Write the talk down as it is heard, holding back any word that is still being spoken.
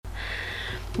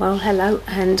Well, hello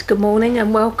and good morning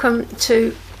and welcome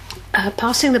to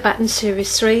Passing the Baton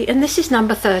Series 3, and this is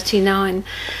number 39,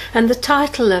 and the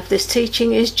title of this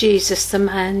teaching is Jesus the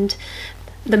Man,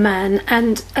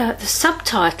 and the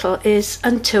subtitle is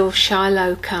Until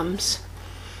Shiloh Comes.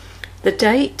 The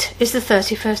date is the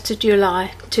 31st of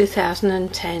July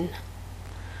 2010.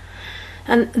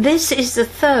 And this is the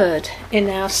third in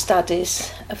our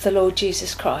studies of the Lord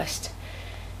Jesus Christ.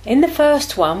 In the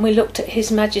first one we looked at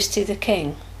His Majesty the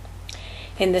King.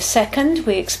 In the second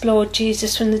we explored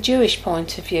Jesus from the Jewish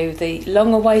point of view, the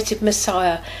long-awaited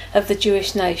Messiah of the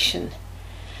Jewish nation.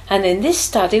 And in this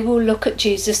study we'll look at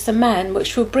Jesus the Man,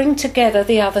 which will bring together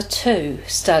the other two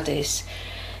studies.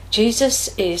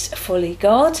 Jesus is fully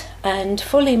God and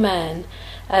fully man,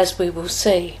 as we will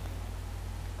see.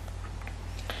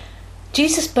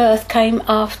 Jesus' birth came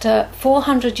after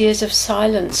 400 years of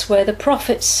silence where the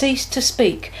prophets ceased to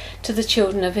speak to the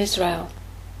children of Israel.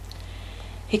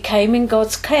 He came in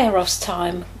God's Kairos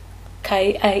time,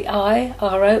 K-A-I-R-O-S,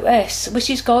 which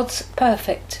is God's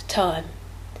perfect time,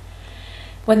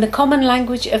 when the common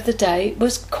language of the day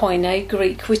was Koine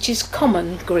Greek, which is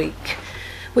common Greek,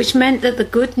 which meant that the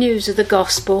good news of the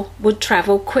gospel would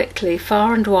travel quickly,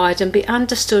 far and wide, and be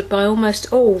understood by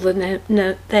almost all the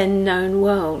then known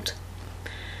world.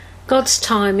 God's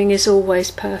timing is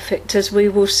always perfect, as we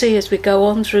will see as we go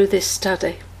on through this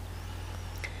study.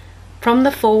 From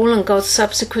the fall and God's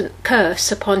subsequent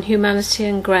curse upon humanity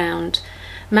and ground,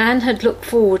 man had looked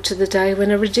forward to the day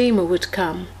when a Redeemer would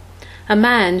come, a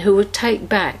man who would take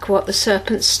back what the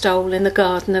serpent stole in the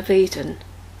Garden of Eden.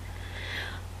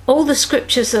 All the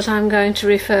scriptures that I'm going to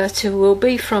refer to will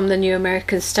be from the New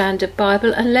American Standard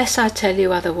Bible, unless I tell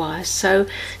you otherwise. So,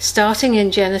 starting in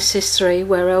Genesis 3,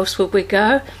 where else would we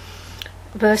go?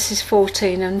 Verses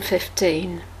 14 and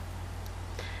 15.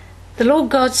 The Lord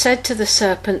God said to the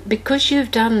serpent, "Because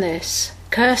you've done this,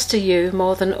 cursed are you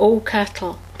more than all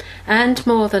cattle, and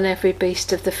more than every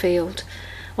beast of the field.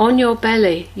 On your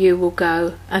belly you will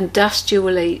go, and dust you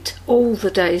will eat all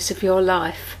the days of your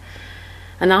life.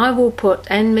 And I will put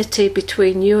enmity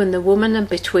between you and the woman, and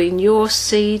between your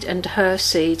seed and her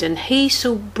seed, and he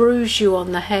shall bruise you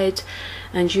on the head,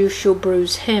 and you shall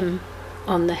bruise him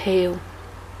on the heel."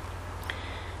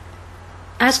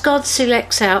 As God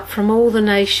selects out from all the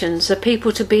nations a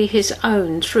people to be his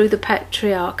own through the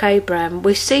patriarch Abraham,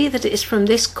 we see that it is from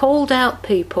this called out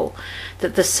people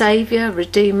that the Saviour,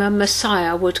 Redeemer,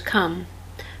 Messiah would come.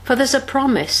 For there's a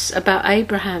promise about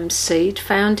Abraham's seed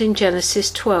found in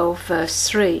Genesis 12 verse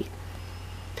 3.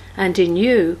 "And in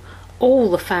you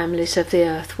all the families of the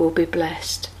earth will be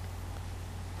blessed."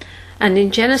 And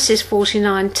in Genesis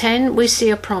 49:10 we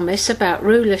see a promise about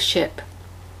rulership.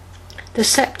 "The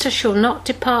sceptre shall not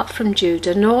depart from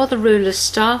Judah, nor the ruler's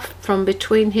staff from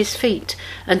between his feet,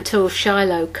 until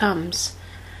Shiloh comes.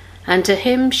 And to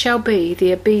him shall be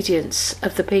the obedience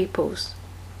of the peoples."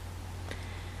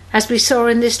 As we saw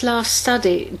in this last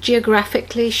study,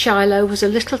 geographically Shiloh was a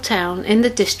little town in the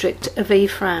district of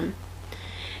Ephraim.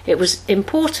 It was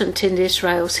important in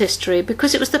Israel's history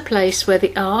because it was the place where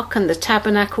the ark and the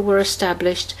tabernacle were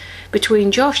established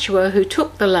between Joshua, who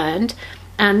took the land,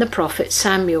 and the prophet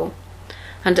Samuel.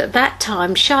 And at that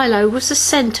time Shiloh was the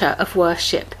centre of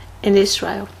worship in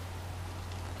Israel.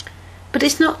 But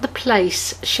it's not the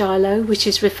place Shiloh which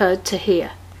is referred to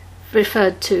here.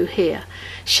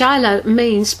 Shiloh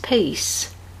means peace,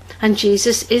 and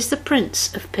Jesus is the Prince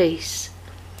of Peace.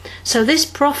 So this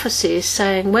prophecy is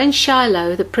saying, when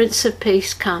Shiloh, the Prince of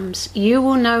Peace, comes, you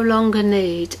will no longer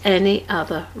need any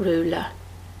other ruler.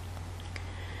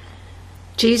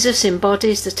 Jesus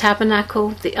embodies the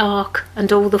tabernacle, the ark,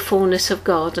 and all the fullness of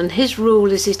God, and his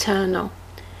rule is eternal.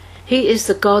 He is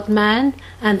the God-man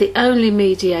and the only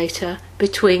mediator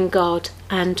between God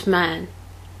and man.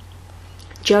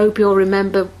 Job, you'll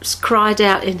remember, cried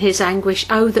out in his anguish,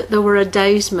 "Oh, that there were a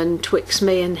daysman twixt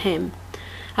me and him.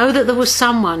 Oh, that there was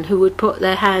someone who would put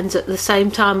their hands at the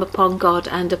same time upon God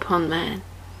and upon man."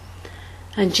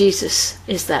 And Jesus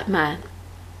is that man.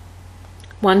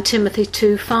 1 Timothy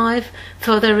 2:5,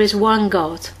 "For there is one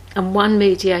God, and one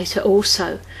mediator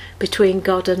also, between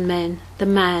God and men, the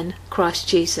man, Christ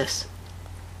Jesus."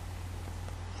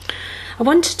 I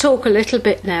want to talk a little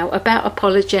bit now about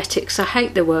apologetics. I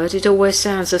hate the word. It always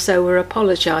sounds as though we're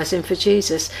apologising for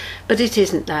Jesus, but it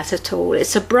isn't that at all.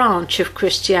 It's a branch of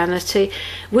Christianity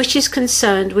which is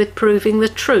concerned with proving the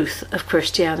truth of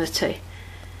Christianity.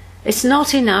 It's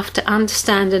not enough to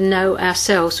understand and know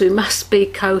ourselves. We must be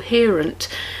coherent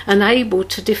and able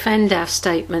to defend our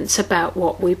statements about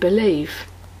what we believe.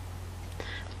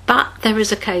 But there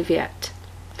is a caveat.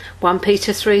 1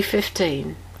 Peter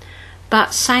 3:15.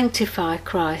 but sanctify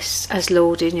Christ as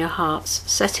Lord in your hearts.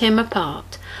 Set him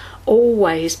apart,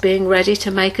 always being ready to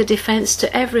make a defence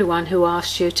to everyone who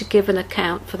asks you to give an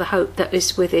account for the hope that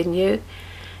is within you,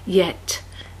 yet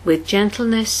with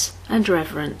gentleness and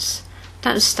reverence.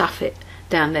 Don't stuff it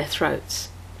down their throats.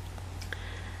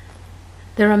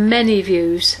 There are many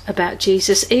views about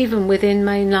Jesus, even within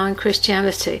mainline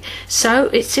Christianity, so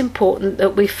it's important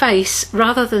that we face,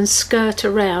 rather than skirt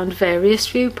around, various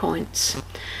viewpoints.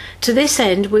 To this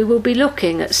end, we will be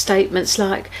looking at statements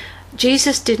like,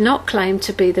 Jesus did not claim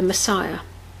to be the Messiah.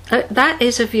 That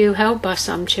is a view held by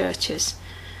some churches.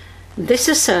 This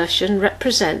assertion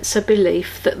represents a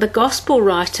belief that the Gospel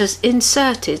writers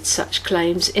inserted such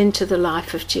claims into the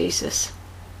life of Jesus.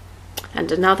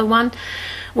 And another one,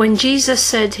 when Jesus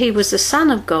said he was the Son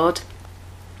of God,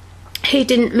 he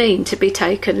didn't mean to be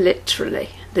taken literally.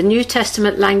 The New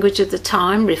Testament language of the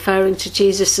time, referring to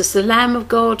Jesus as the Lamb of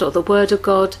God or the Word of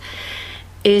God,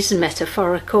 is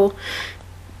metaphorical,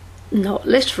 not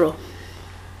literal.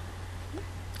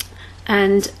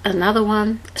 And another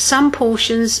one, some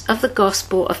portions of the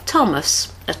Gospel of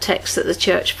Thomas, a text that the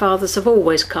Church Fathers have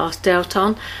always cast doubt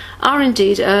on, are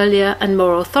indeed earlier and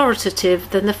more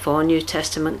authoritative than the 4 New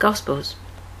Testament Gospels.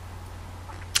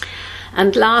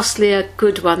 And lastly, a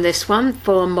good one, this one,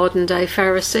 for modern day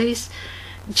Pharisees.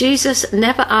 Jesus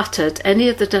never uttered any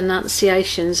of the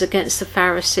denunciations against the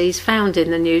Pharisees found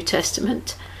in the New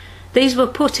Testament. These were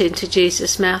put into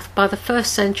Jesus' mouth by the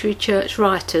first century church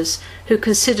writers who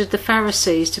considered the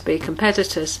Pharisees to be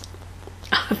competitors.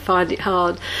 I find it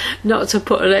hard not to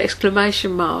put an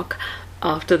exclamation mark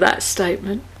after that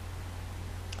statement.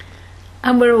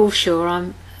 And we're all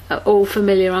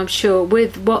familiar, I'm sure,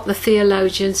 with what the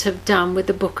theologians have done with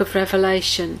the book of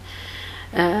Revelation.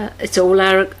 It's all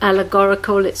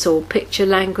allegorical, it's all picture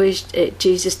language.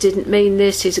 Jesus didn't mean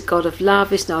this, he's a God of love,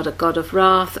 he's not a God of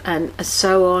wrath, and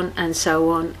so on and so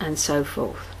on and so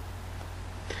forth.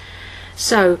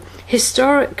 So,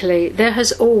 historically, there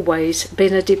has always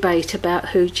been a debate about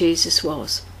who Jesus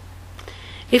was.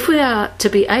 If we are to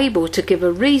be able to give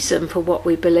a reason for what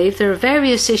we believe, there are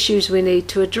various issues we need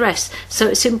to address, so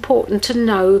it's important to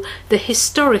know the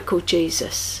historical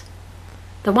Jesus,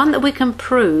 the one that we can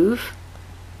prove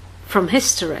from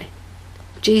history.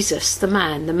 Jesus, the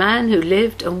man who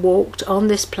lived and walked on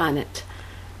this planet.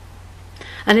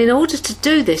 And in order to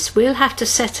do this, we'll have to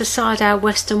set aside our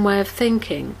Western way of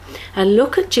thinking and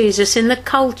look at Jesus in the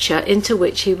culture into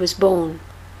which he was born.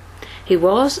 He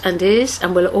was and is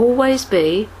and will always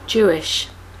be Jewish.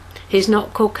 He's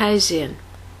not Caucasian.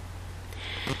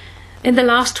 In the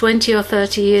last 20 or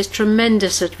 30 years,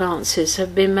 tremendous advances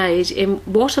have been made in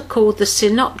what are called the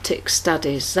synoptic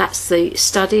studies. That's the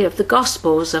study of the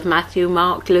Gospels of Matthew,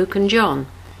 Mark, Luke and John.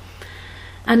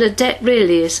 And a debt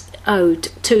really is owed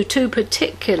to 2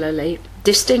 particularly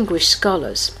distinguished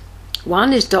scholars.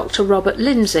 One is Dr. Robert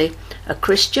Lindsay, a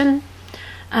Christian,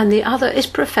 and the other is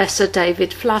Professor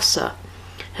David Flusser,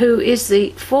 who is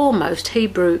the foremost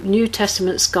Hebrew New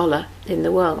Testament scholar in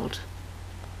the world.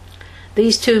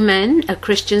 These 2 men, a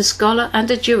Christian scholar and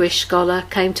a Jewish scholar,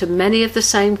 came to many of the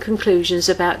same conclusions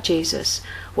about Jesus,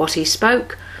 what he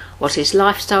spoke, what his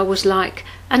lifestyle was like,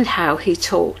 and how he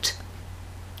taught.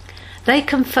 They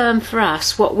confirm for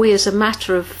us what we as a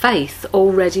matter of faith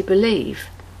already believe.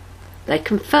 They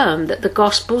confirm that the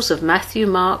Gospels of Matthew,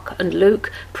 Mark and Luke,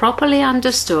 properly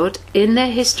understood in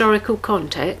their historical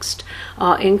context,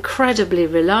 are incredibly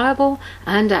reliable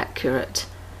and accurate,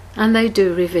 and they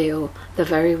do reveal the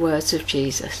very words of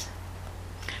Jesus.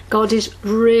 God is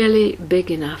really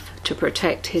big enough to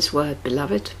protect his word,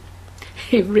 beloved.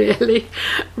 He really,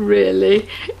 really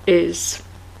is.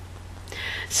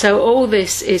 So all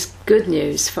this is good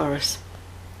news for us.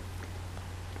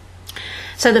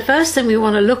 So the first thing we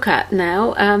want to look at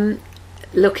now,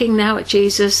 looking now at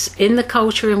Jesus in the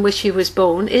culture in which he was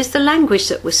born, is the language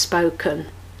that was spoken.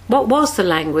 What was the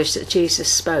language that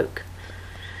Jesus spoke?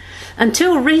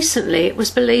 Until recently, it was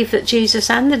believed that Jesus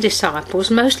and the disciples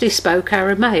mostly spoke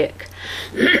Aramaic.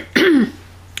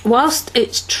 Whilst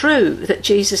it's true that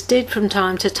Jesus did from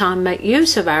time to time make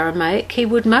use of Aramaic, he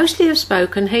would mostly have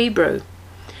spoken Hebrew,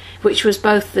 which was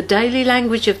both the daily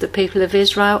language of the people of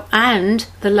Israel and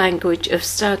the language of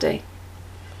study.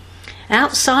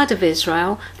 Outside of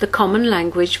Israel, the common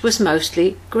language was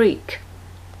mostly Greek.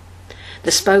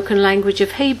 The spoken language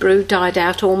of Hebrew died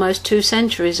out almost 2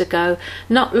 centuries ago,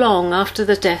 not long after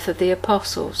the death of the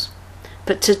apostles.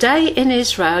 But today in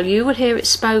Israel you will hear it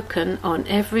spoken on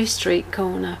every street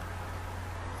corner.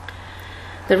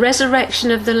 The resurrection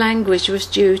of the language was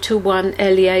due to one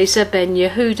Eliezer ben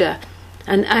Yehuda,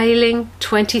 an ailing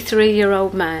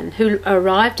 23-year-old man who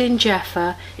arrived in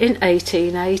Jaffa in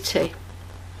 1880.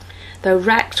 though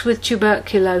racked with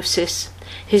tuberculosis,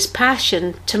 his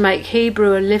passion to make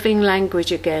Hebrew a living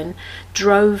language again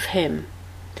drove him,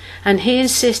 and he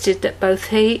insisted that both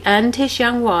he and his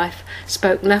young wife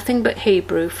spoke nothing but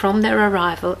Hebrew from their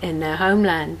arrival in their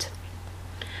homeland.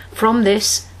 From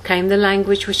this came the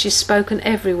language which is spoken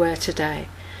everywhere today,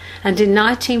 and in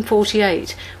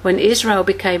 1948, when Israel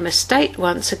became a state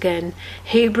once again,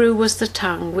 Hebrew was the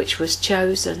tongue which was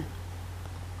chosen.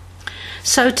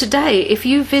 So today, if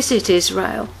you visit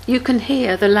Israel, you can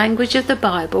hear the language of the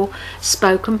Bible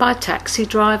spoken by taxi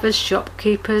drivers,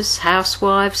 shopkeepers,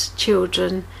 housewives,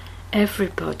 children,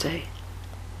 everybody.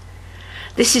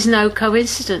 This is no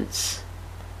coincidence.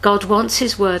 God wants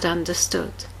his word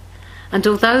understood. And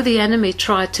although the enemy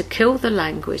tried to kill the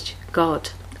language, God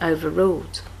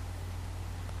overruled.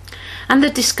 And the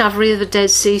discovery of the Dead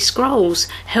Sea Scrolls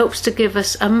helps to give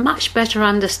us a much better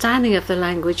understanding of the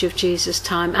language of Jesus'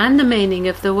 time and the meaning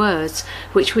of the words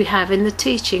which we have in the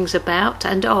teachings about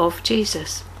and of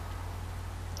Jesus.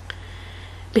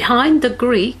 Behind the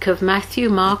Greek of Matthew,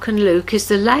 Mark and Luke is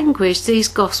the language these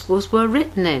Gospels were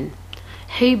written in,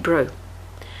 Hebrew.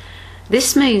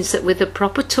 This means that with the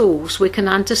proper tools we can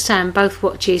understand both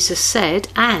what Jesus said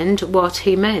and what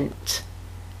he meant.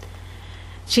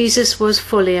 Jesus was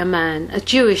fully a man, a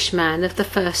Jewish man of the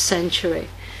 1st century.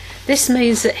 This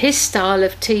means that his style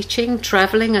of teaching,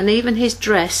 travelling and even his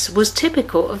dress was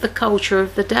typical of the culture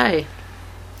of the day.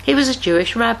 He was a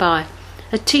Jewish rabbi,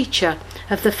 a teacher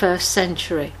of the 1st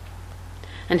century.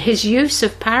 And his use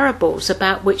of parables,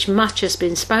 about which much has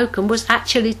been spoken, was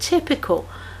actually typical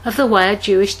of the way a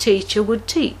Jewish teacher would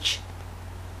teach.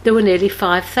 There were nearly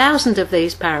 5,000 of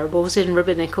these parables in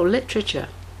rabbinical literature.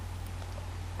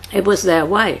 It was their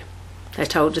way. They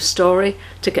told a story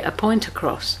to get a point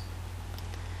across.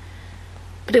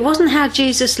 But it wasn't how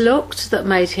Jesus looked that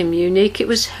made him unique, it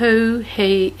was who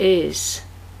he is.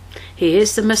 He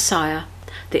is the Messiah,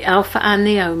 the Alpha and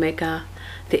the Omega,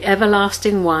 the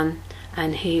everlasting one,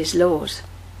 and he is Lord.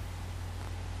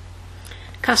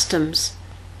 Customs.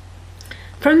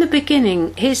 From the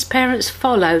beginning, his parents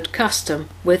followed custom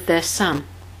with their son.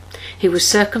 He was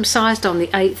circumcised on the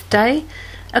 8th day,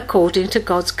 according to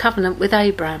God's covenant with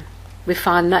Abraham. We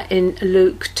find that in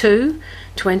Luke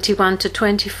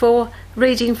 2:21-24,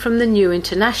 reading from the New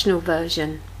International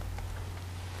Version.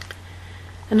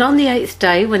 And on the 8th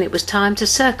day, when it was time to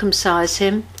circumcise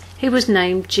him, he was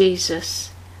named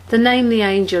Jesus, the name the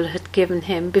angel had given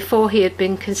him before he had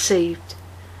been conceived.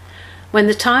 When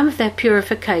the time of their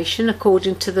purification,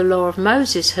 according to the law of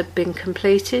Moses, had been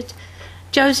completed,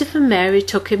 Joseph and Mary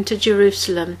took him to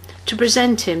Jerusalem to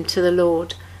present him to the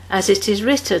Lord, as it is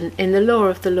written in the law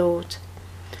of the Lord.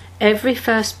 Every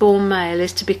firstborn male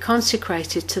is to be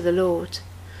consecrated to the Lord,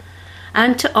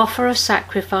 and to offer a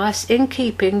sacrifice in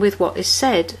keeping with what is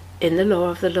said in the law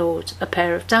of the Lord, a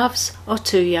pair of doves or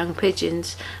 2 young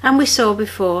pigeons. And we saw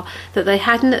before that they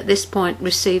hadn't at this point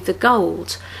received the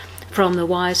gold from the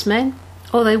wise men,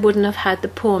 or they wouldn't have had the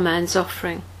poor man's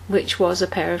offering, which was a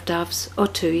pair of doves or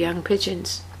 2 young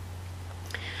pigeons.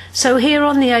 So here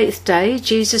on the 8th day,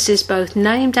 Jesus is both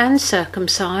named and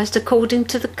circumcised according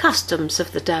to the customs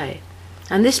of the day,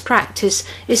 and this practice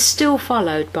is still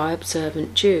followed by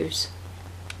observant Jews.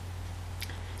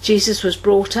 Jesus was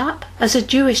brought up as a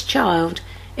Jewish child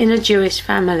in a Jewish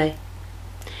family.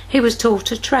 He was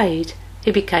taught a trade.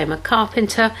 He became a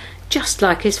carpenter, just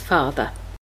like his father.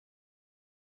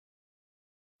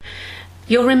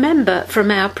 You'll remember from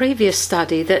our previous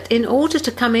study that in order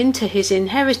to come into his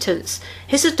inheritance,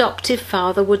 his adoptive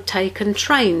father would take and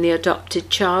train the adopted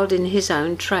child in his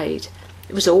own trade.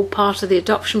 It was all part of the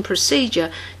adoption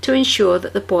procedure to ensure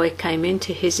that the boy came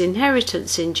into his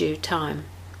inheritance in due time.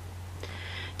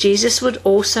 Jesus would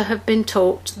also have been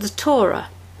taught the Torah,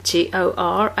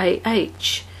 Torah,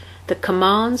 the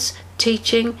commands,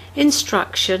 teaching,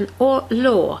 instruction or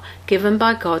law given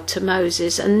by God to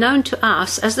Moses and known to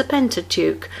us as the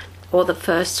Pentateuch, or the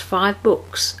first 5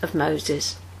 books of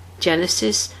Moses: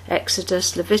 Genesis,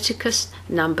 Exodus, Leviticus,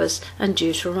 Numbers and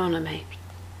Deuteronomy.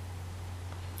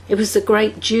 It was the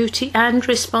great duty and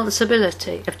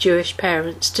responsibility of Jewish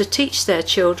parents to teach their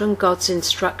children God's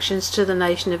instructions to the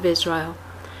nation of Israel.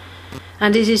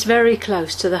 And it is very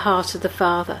close to the heart of the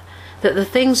Father that the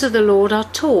things of the Lord are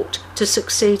taught to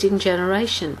succeeding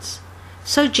generations.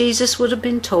 So Jesus would have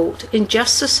been taught in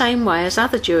just the same way as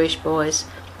other Jewish boys,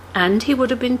 and he would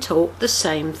have been taught the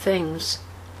same things.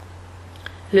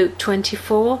 Luke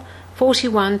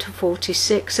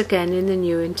 24:41-46, again in the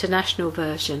New International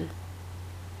Version.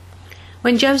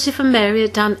 When Joseph and Mary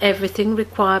had done everything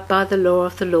required by the law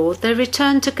of the Lord, they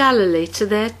returned to Galilee, to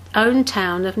their own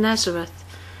town of Nazareth.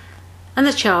 And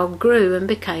the child grew and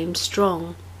became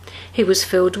strong. he was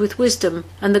filled with wisdom,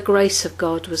 and the grace of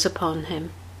God was upon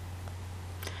him.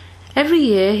 Every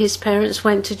year his parents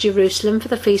went to Jerusalem for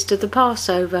the feast of the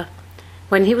Passover.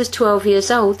 When he was 12 years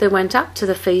old, they went up to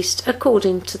the feast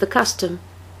according to the custom.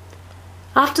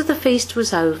 After the feast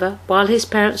was over, while his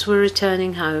parents were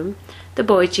returning home, the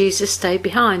boy Jesus stayed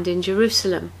behind in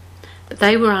Jerusalem, but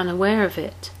they were unaware of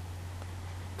it.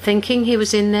 Thinking he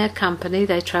was in their company,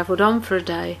 they travelled on for a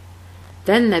day.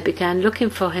 Then they began looking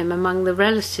for him among the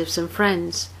relatives and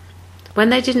friends. When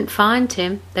they didn't find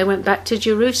him, they went back to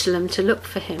Jerusalem to look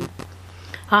for him.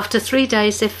 After 3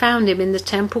 days they found him in the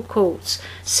temple courts,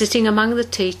 sitting among the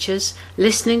teachers,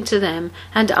 listening to them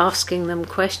and asking them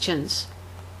questions.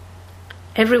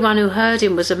 Everyone who heard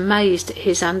him was amazed at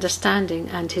his understanding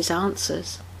and his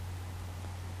answers.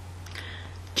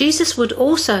 Jesus would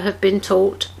also have been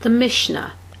taught the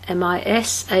Mishnah,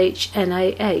 M-I-S-H-N-A-H,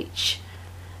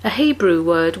 a Hebrew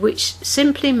word which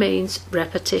simply means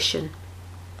repetition.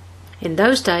 In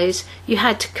those days you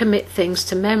had to commit things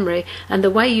to memory, and the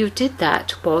way you did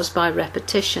that was by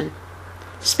repetition,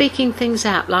 speaking things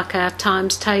out like our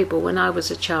times table when I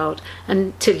was a child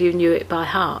until you knew it by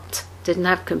heart. Didn't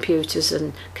have computers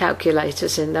and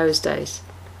calculators in those days.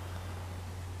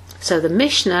 So the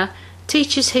Mishnah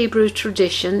teaches Hebrew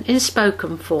tradition in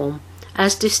spoken form,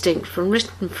 as distinct from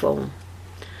written form,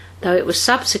 though it was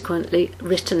subsequently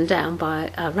written down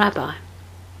by a rabbi.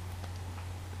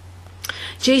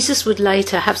 Jesus would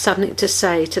later have something to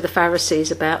say to the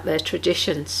Pharisees about their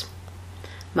traditions.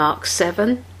 Mark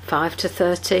 7,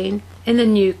 5-13, in the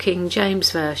New King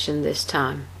James Version this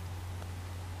time.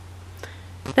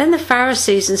 Then the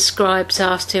Pharisees and scribes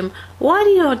asked him, "Why do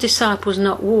your disciples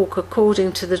not walk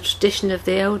according to the tradition of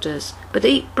the elders, but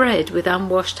eat bread with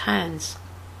unwashed hands?"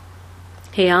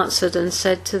 He answered and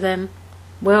said to them,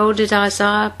 "Well did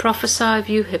Isaiah prophesy of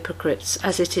you hypocrites,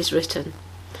 as it is written,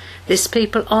 'This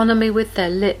people honour me with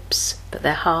their lips, but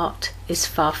their heart is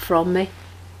far from me.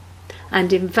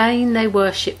 And in vain they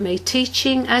worship me,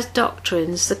 teaching as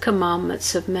doctrines the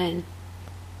commandments of men.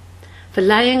 For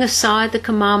laying aside the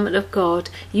commandment of God,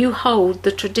 you hold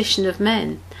the tradition of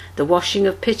men, the washing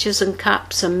of pitchers and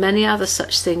cups, and many other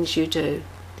such things you do.'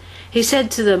 He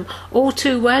said to them, 'All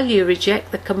too well you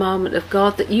reject the commandment of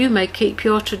God, that you may keep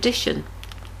your tradition.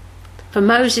 For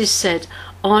Moses said,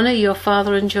 Honour your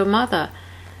father and your mother,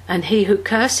 and he who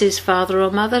curses father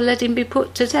or mother, let him be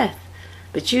put to death.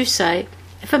 But you say,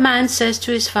 if a man says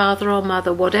to his father or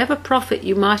mother, whatever profit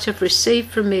you might have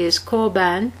received from me is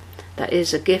korban, that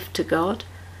is, a gift to God,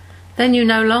 then you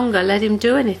no longer let him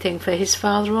do anything for his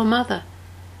father or mother,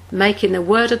 making the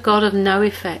word of God of no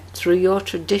effect through your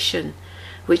tradition,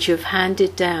 which you have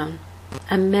handed down,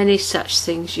 and many such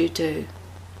things you do.'"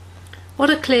 What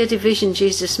a clear division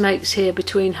Jesus makes here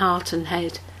between heart and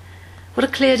head. What a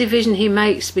clear division he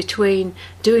makes between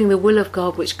doing the will of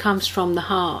God, which comes from the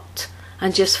heart,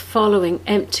 and just following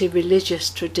empty religious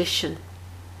tradition.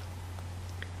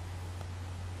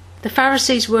 The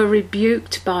Pharisees were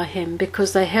rebuked by him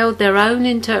because they held their own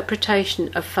interpretation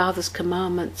of Father's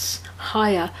commandments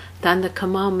higher than the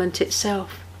commandment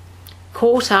itself.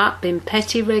 Caught up in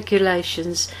petty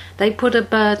regulations, they put a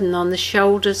burden on the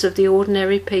shoulders of the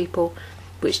ordinary people,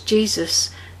 which Jesus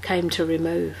came to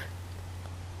remove.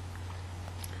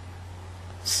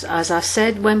 As I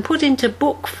said, when put into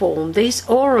book form, these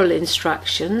oral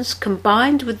instructions,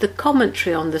 combined with the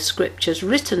commentary on the scriptures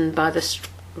written by the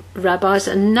rabbis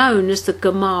and known as the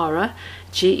Gemara,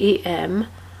 G-E-M-A-R-A,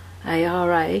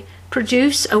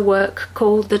 produce a work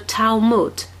called the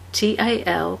Talmud,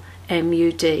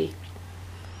 T-A-L-M-U-D.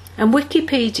 And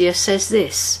Wikipedia says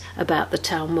this about the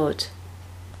Talmud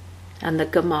and the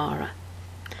Gemara.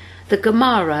 The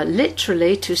Gemara,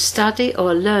 literally to study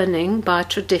or learning by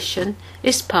tradition,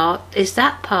 is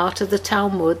that part of the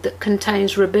Talmud that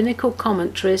contains rabbinical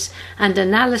commentaries and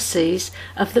analyses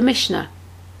of the Mishnah.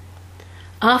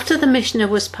 After the Mishnah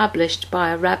was published by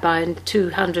a rabbi in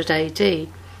 200 AD,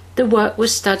 the work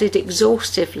was studied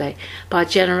exhaustively by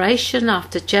generation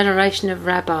after generation of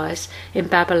rabbis in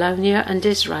Babylonia and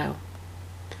Israel.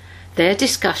 Their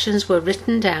discussions were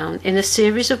written down in a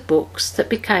series of books that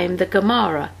became the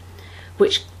Gemara,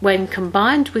 which, when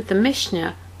combined with the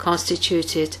Mishnah,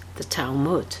 constituted the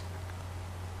Talmud.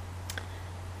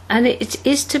 And it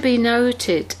is to be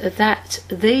noted that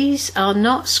these are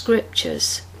not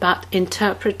scriptures, but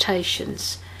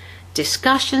interpretations,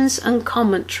 discussions and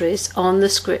commentaries on the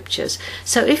scriptures.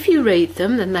 So if you read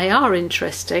them, then they are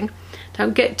interesting.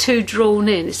 Don't get too drawn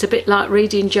in. It's a bit like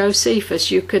reading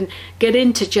Josephus. You can get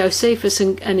into Josephus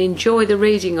and enjoy the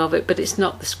reading of it, but it's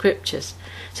not the scriptures.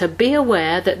 So be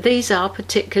aware that these are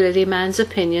particularly man's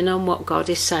opinion on what God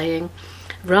is saying,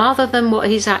 rather than what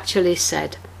he's actually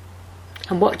said.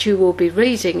 And what you will be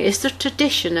reading is the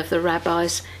tradition of the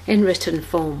rabbis in written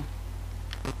form.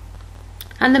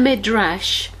 And the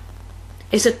Midrash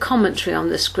is a commentary on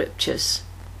the scriptures,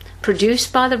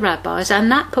 produced by the rabbis,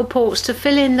 and that purports to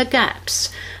fill in the gaps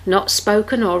not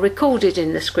spoken or recorded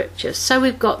in the scriptures. So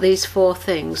we've got these four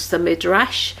things: the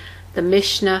Midrash, the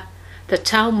Mishnah, the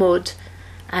Talmud,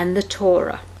 and the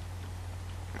Torah,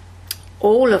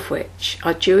 all of which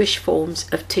are Jewish forms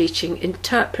of teaching,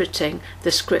 interpreting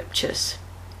the scriptures.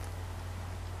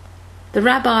 The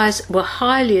rabbis were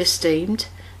highly esteemed.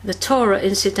 The Torah,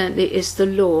 incidentally, is the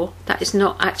law. That is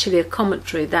not actually a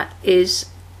commentary. That is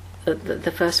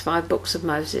the first 5 books of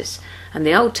Moses. And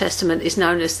the Old Testament is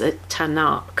known as the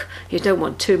Tanakh. You don't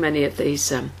want too many of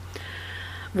these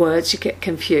words, you get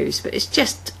confused. But it's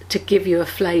just to give you a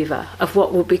flavour of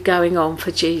what will be going on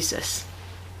for Jesus.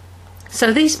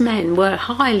 So these men were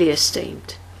highly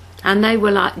esteemed. And they were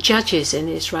like judges in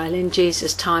Israel in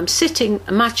Jesus' time, sitting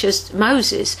much as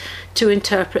Moses to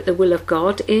interpret the will of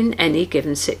God in any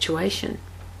given situation.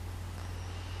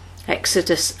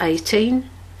 Exodus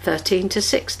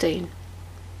 18:13-16.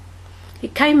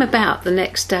 It came about the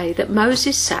next day that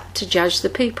Moses sat to judge the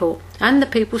people, and the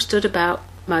people stood about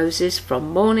Moses from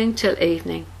morning till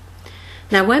evening.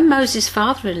 Now when Moses'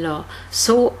 father-in-law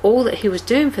saw all that he was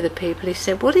doing for the people, he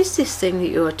said, "What is this thing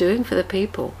that you are doing for the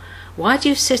people? Why do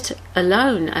you sit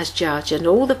alone as judge, and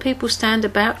all the people stand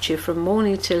about you from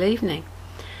morning till evening?"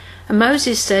 And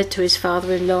Moses said to his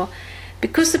father-in-law,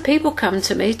 "Because the people come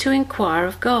to me to inquire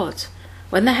of God.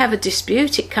 When they have a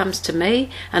dispute, it comes to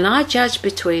me, and I judge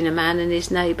between a man and his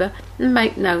neighbour, and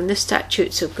make known the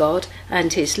statutes of God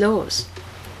and his laws."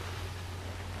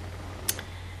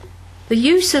 The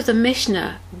use of the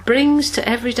Mishnah brings to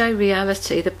everyday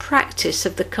reality the practice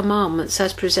of the commandments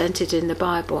as presented in the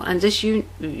Bible. And as you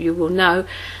will know,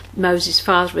 Moses'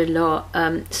 father-in-law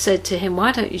said to him,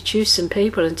 "Why don't you choose some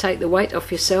people and take the weight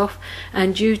off yourself,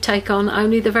 and you take on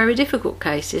only the very difficult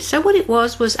cases?" So what it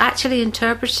was actually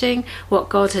interpreting what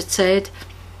God had said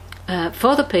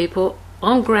for the people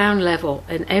on ground level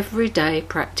in everyday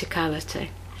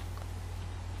practicality.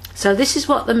 So this is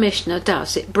what the Mishnah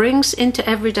does. It brings into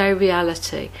everyday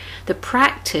reality the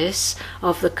practice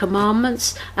of the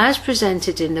commandments as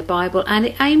presented in the Bible, and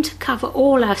it aimed to cover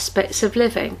all aspects of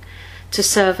living, to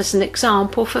serve as an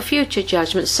example for future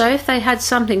judgments. So if they had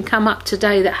something come up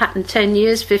today that happened 10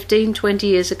 years, 15, 20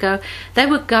 years ago, they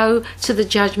would go to the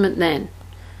judgment then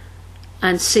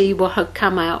and see what had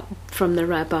come out from the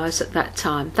rabbis at that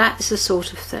time. That's the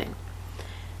sort of thing.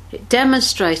 It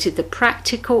demonstrated the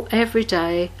practical,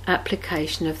 everyday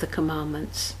application of the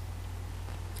commandments.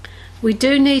 We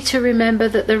do need to remember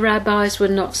that the rabbis were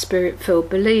not spirit-filled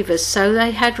believers, so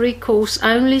they had recourse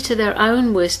only to their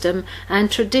own wisdom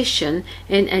and tradition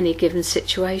in any given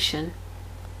situation.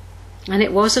 And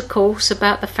it was, of course,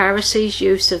 about the Pharisees'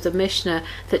 use of the Mishnah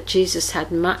that Jesus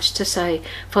had much to say,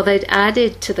 for they'd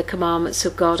added to the commandments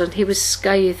of God, and he was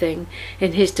scathing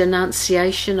in his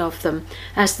denunciation of them,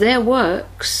 as their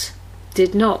works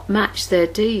did not match their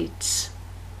deeds.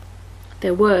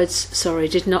 Their words,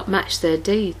 did not match their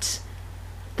deeds,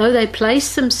 though they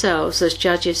placed themselves as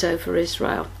judges over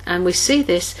Israel. And we see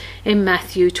this in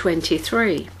Matthew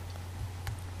 23.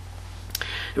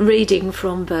 Reading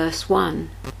from verse 1.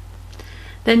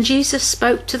 Then Jesus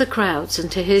spoke to the crowds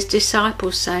and to his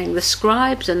disciples, saying, "The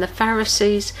scribes and the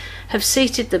Pharisees have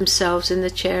seated themselves in the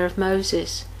chair of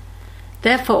Moses.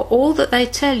 Therefore all that they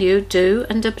tell you do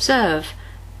and observe,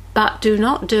 but do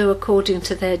not do according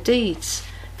to their deeds,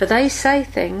 for they say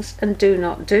things and do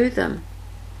not do them.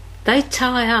 They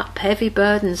tie up heavy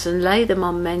burdens and lay them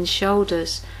on men's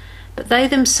shoulders, but they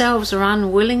themselves are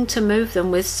unwilling to move them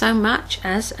with so much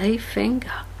as a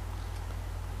finger.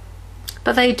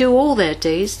 But they do all their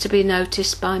deeds to be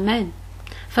noticed by men,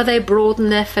 for they broaden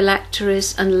their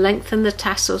phylacteries and lengthen the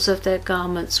tassels of their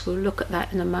garments." We'll look at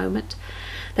that in a moment.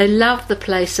 "They love the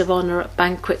place of honour at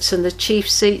banquets and the chief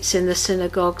seats in the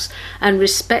synagogues and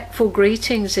respectful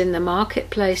greetings in the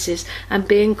marketplaces and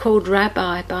being called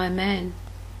rabbi by men.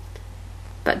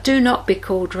 But do not be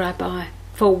called rabbi,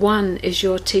 for one is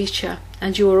your teacher,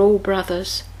 and you are all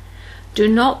brothers. Do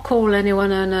not call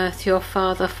anyone on earth your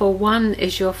father, for one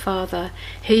is your Father,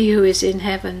 he who is in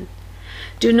heaven.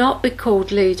 Do not be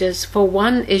called leaders, for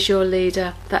one is your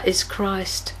leader, that is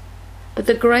Christ. But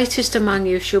the greatest among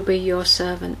you shall be your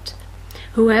servant.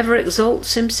 Whoever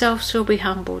exalts himself shall be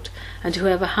humbled, and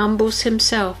whoever humbles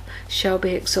himself shall be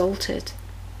exalted.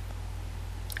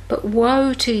 But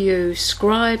woe to you,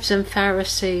 scribes and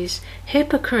Pharisees,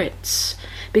 hypocrites,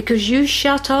 because you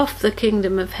shut off the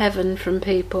kingdom of heaven from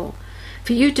people.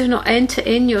 For you do not enter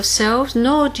in yourselves,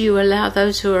 nor do you allow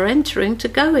those who are entering to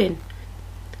go in.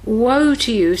 Woe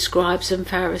to you, scribes and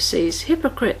Pharisees,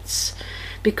 hypocrites!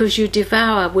 Because you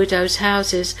devour widows'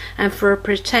 houses, and for a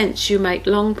pretense you make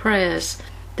long prayers.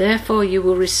 Therefore you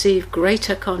will receive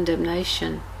greater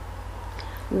condemnation.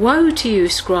 Woe to you,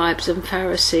 scribes and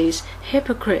Pharisees,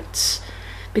 hypocrites!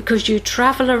 Because you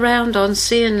travel around on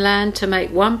sea and land to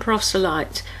make one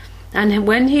proselyte, and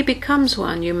when he becomes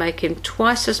one, you make him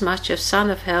twice as much a son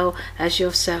of hell as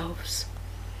yourselves.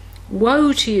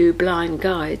 Woe to you, blind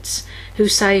guides, who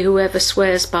say whoever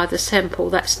swears by the temple,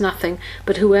 that's nothing,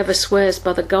 but whoever swears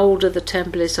by the gold of the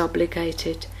temple is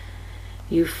obligated.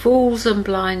 You fools and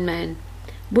blind men,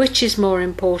 which is more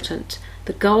important,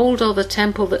 the gold or the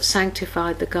temple that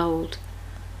sanctified the gold?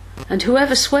 And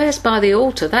whoever swears by the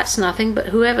altar, that's nothing, but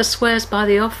whoever swears by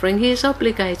the offering, he is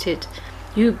obligated.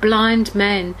 You blind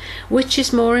men, which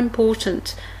is more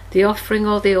important, the offering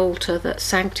or the altar that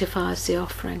sanctifies the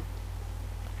offering?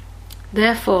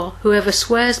 Therefore, whoever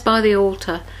swears by the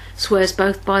altar swears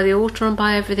both by the altar and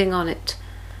by everything on it.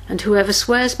 And whoever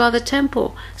swears by the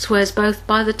temple swears both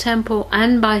by the temple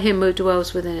and by him who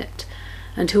dwells within it.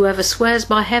 And whoever swears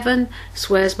by heaven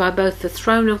swears by both the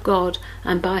throne of God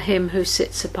and by him who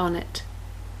sits upon it.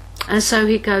 And so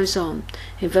he goes on.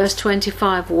 In verse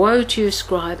 25, woe to you,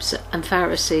 scribes and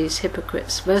Pharisees,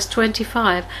 hypocrites. Verse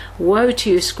 25, woe to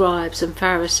you, scribes and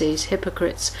Pharisees,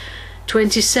 hypocrites.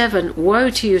 27, woe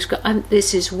to you, and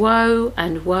this is woe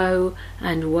and woe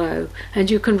and woe.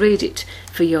 And you can read it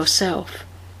for yourself.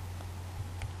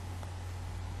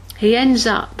 He ends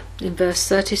up in verse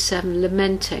 37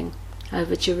 lamenting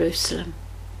over Jerusalem.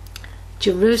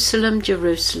 Jerusalem,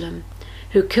 Jerusalem,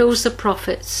 who kills the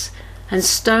prophets and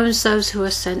stones those who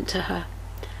are sent to her.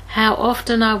 How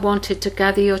often I wanted to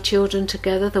gather your children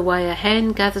together the way a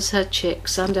hen gathers her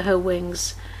chicks under her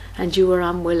wings, and you were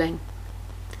unwilling.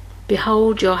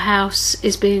 Behold, your house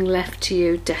is being left to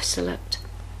you desolate.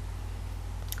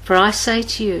 For I say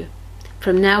to you,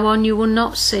 from now on you will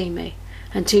not see me,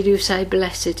 until you say,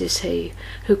 blessed is he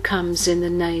who comes in the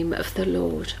name of the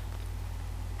Lord.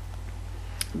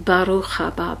 Baruch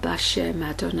haba b'Hashem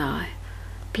Adonai.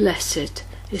 Blessed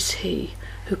is he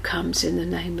who comes in the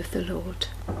name of the Lord.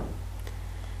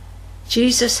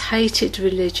 Jesus hated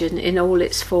religion in all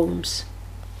its forms.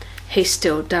 He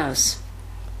still does.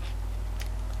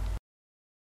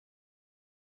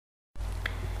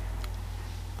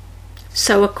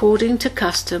 So according to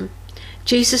custom,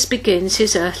 Jesus begins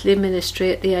his earthly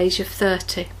ministry at the age of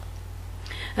 30.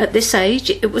 At this age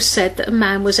it was said that a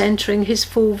man was entering his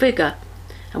full vigour,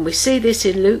 and we see this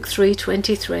in Luke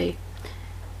 3:23.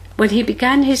 When he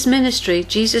began his ministry,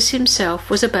 Jesus himself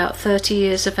was about 30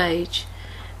 years of age,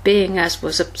 being, as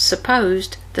was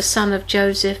supposed, the son of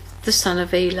Joseph, the son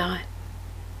of Eli.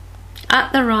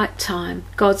 At the right time,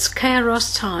 God's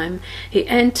kairos time, he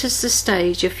enters the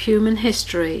stage of human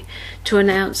history to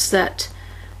announce that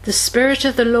the Spirit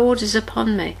of the Lord is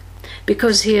upon me,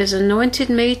 because he has anointed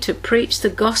me to preach the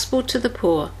gospel to the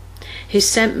poor. He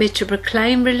sent me to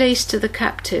proclaim release to the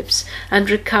captives and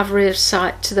recovery of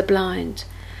sight to the blind,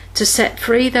 to set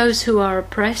free those who are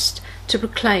oppressed, to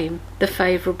proclaim the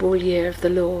favourable year of the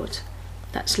Lord.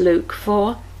 That's Luke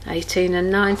 4:18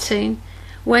 and 19,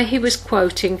 where he was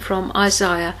quoting from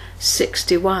Isaiah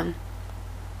 61.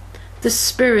 The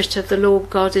Spirit of the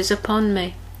Lord God is upon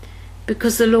me,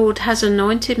 because the Lord has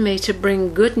anointed me to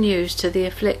bring good news to the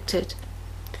afflicted.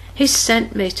 He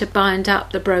sent me to bind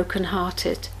up the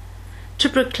broken-hearted, to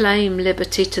proclaim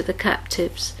liberty to the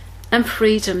captives and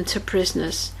freedom to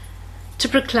prisoners, to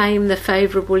proclaim the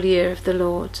favourable year of the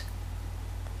Lord.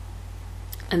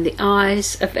 And the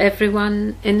eyes of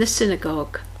everyone in the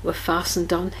synagogue were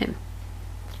fastened on him.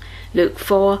 Luke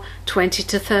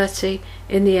 4:20-30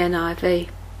 in the NIV.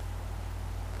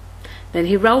 Then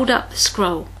he rolled up the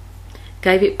scroll,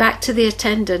 gave it back to the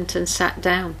attendant and sat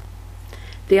down.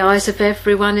 The eyes of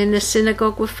everyone in the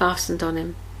synagogue were fastened on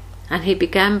him, and he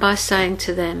began by saying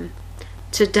to them,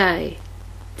 today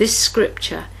this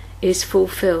scripture is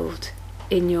fulfilled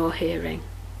in your hearing.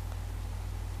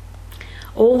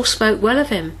 All spoke well of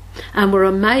him and were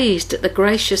amazed at the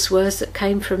gracious words that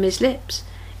came from his lips.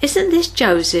 Isn't this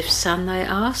Joseph's son? They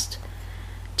asked.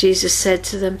 Jesus said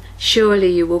to them,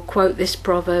 surely you will quote this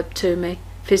proverb to me,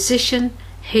 physician,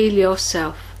 heal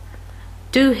yourself.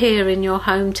 Do here in your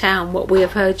hometown what we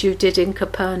have heard you did in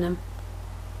Capernaum.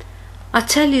 I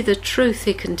tell you the truth,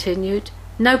 he continued,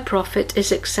 no prophet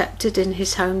is accepted in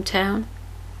his hometown.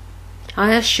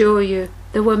 I assure you,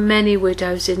 there were many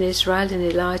widows in Israel in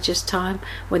Elijah's time,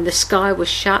 when the sky was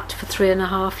shut for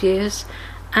 3.5 years,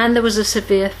 and there was a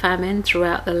severe famine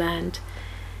throughout the land.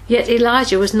 Yet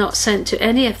Elijah was not sent to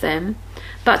any of them,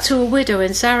 but to a widow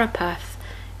in Zarephath,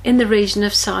 in the region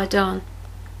of Sidon.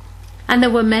 And there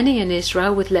were many in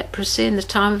Israel with leprosy in the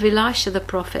time of Elisha the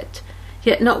prophet,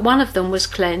 yet not one of them was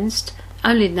cleansed,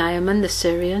 only Naaman the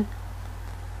Syrian.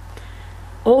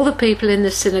 All the people in the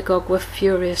synagogue were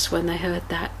furious when they heard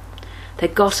that. They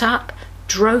got up,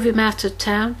 drove him out of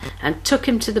town, and took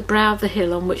him to the brow of the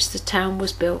hill on which the town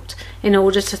was built, in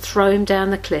order to throw him down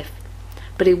the cliff.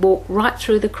 But he walked right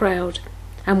through the crowd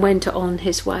and went on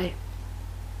his way.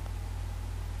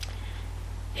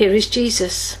 Here is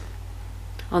Jesus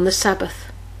on the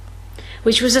Sabbath,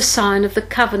 which was a sign of the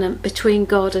covenant between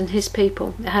God and his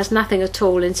people. It has nothing at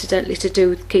all, incidentally, to do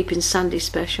with keeping Sunday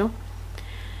special.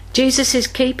 Jesus is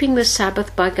keeping the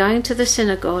Sabbath by going to the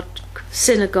synagogue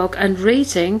and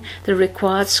reading the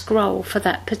required scroll for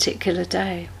that particular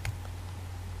day.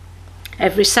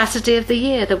 Every Saturday of the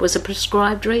year there was a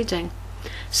prescribed reading,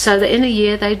 so that in a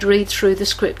year they'd read through the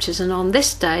scriptures, and on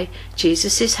this day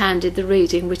Jesus is handed the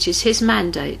reading which is his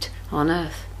mandate on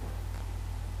earth.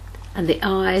 And the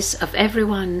eyes of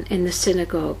everyone in the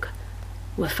synagogue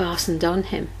were fastened on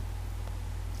him.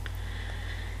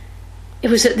 It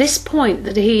was at this point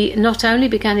that he not only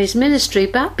began his ministry,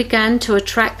 but began to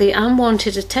attract the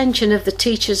unwanted attention of the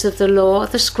teachers of the law,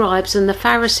 the scribes and the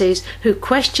Pharisees, who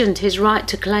questioned his right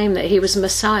to claim that he was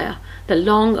Messiah, the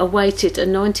long-awaited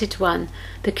anointed one,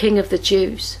 the King of the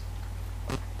Jews.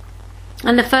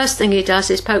 And the first thing he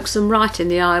does is pokes them right in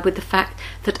the eye with the fact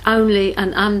that only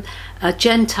a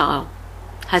Gentile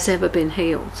has ever been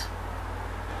healed.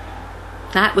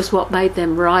 That was what made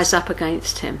them rise up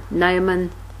against him.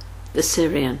 Naaman the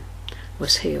Syrian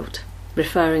was healed,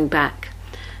 referring back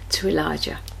to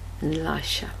Elijah and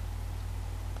Elisha.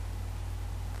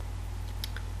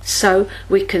 So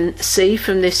we can see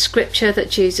from this scripture that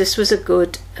Jesus was a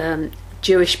good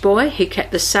Jewish boy. He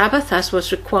kept the Sabbath as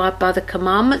was required by the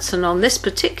commandments, and on this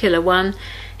particular one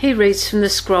he reads from the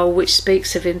scroll which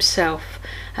speaks of himself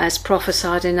as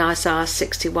prophesied in Isaiah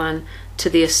 61, to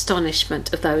the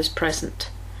astonishment of those present.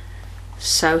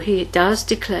 So he does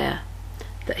declare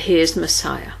that he is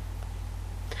Messiah.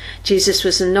 Jesus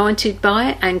was anointed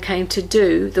by and came to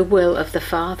do the will of the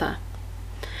Father.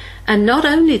 And not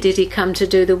only did he come to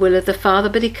do the will of the Father,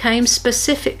 but he came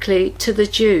specifically to the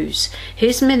Jews.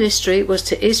 His ministry was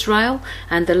to Israel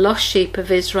and the lost sheep of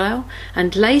Israel,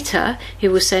 and later he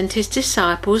will send his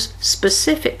disciples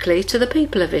specifically to the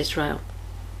people of Israel.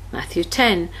 Matthew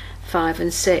 10:5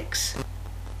 and 6.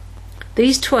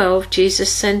 These 12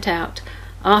 Jesus sent out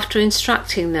after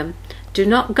instructing them, "Do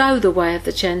not go the way of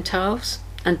the Gentiles,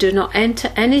 and do not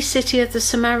enter any city of the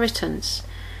Samaritans,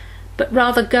 but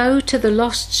rather go to the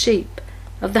lost sheep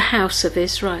of the house of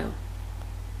Israel."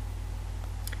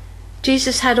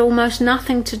 Jesus had almost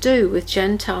nothing to do with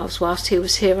Gentiles whilst he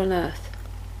was here on earth.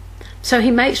 So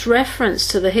he makes reference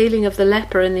to the healing of the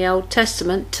leper in the Old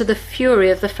Testament to the fury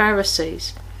of the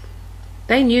Pharisees.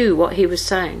 They knew what he was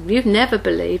saying. You've never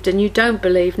believed, and you don't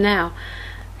believe now.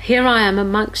 Here I am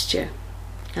amongst you.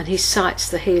 And he cites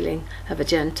the healing of a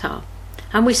Gentile.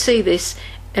 And we see this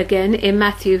again in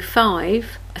Matthew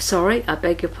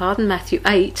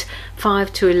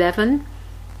 8:5-11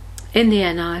 in the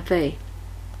NIV.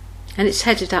 And it's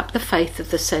headed up the faith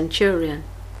of the centurion.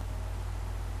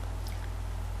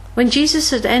 When Jesus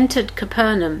had entered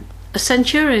Capernaum, a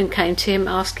centurion came to him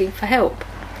asking for help.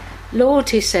 "Lord,"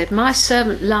 he said, "my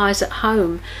servant lies at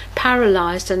home,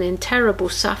 paralyzed and in terrible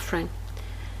suffering."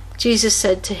 Jesus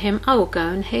said to him, "I will go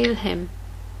and heal him."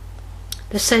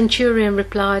 The centurion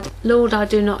replied, "Lord, I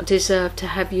do not deserve to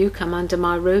have you come under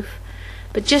my roof,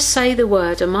 but just say the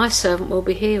word and my servant will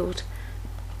be healed.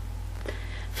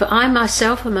 For I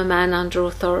myself am a man under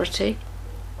authority,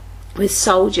 with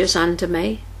soldiers under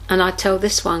me, and I tell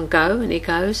this one, go, and he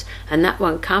goes, and that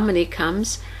one, come, and he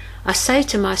comes. I say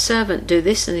to my servant, do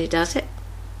this, and he does it."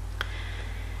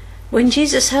 When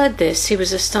Jesus heard this, he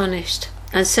was astonished,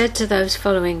 and said to those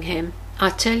following him, "I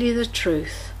tell you the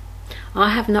truth, I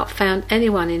have not found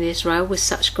anyone in Israel with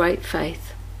such great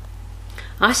faith.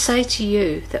 I say to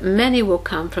you that many will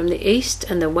come from the east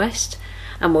and the west,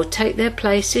 and will take their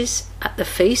places at the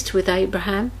feast with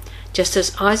Abraham, just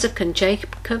as Isaac and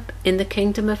Jacob in the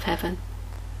kingdom of heaven."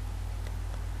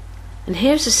 And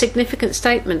here's a significant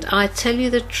statement. I tell you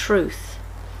the truth,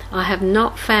 I have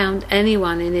not found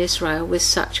anyone in Israel with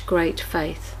such great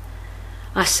faith.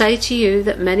 I say to you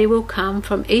that many will come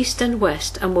from east and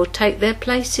west and will take their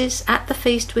places at the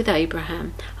feast with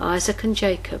Abraham, Isaac and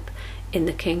Jacob in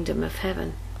the kingdom of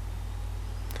heaven.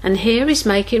 And here he's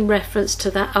making reference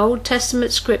to that Old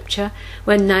Testament scripture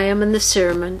when Naaman the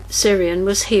Syrian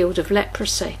was healed of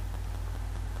leprosy.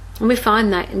 And we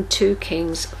find that in 2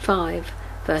 Kings 5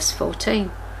 verse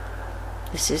 14.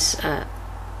 This is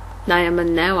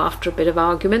Naaman now, after a bit of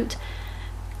argument.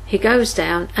 he goes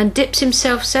down and dips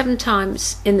himself 7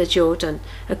 times in the Jordan,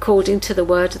 according to the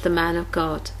word of the man of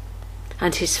God.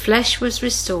 And his flesh was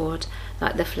restored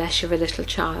like the flesh of a little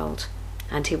child,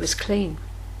 and he was clean.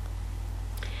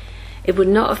 It would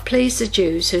not have pleased the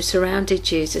Jews who surrounded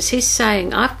Jesus, his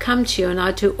saying, I've come to you and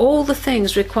I do all the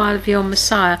things required of your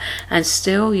Messiah, and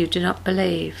still you do not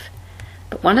believe.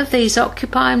 But one of these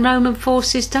occupying Roman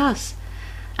forces does.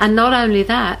 And not only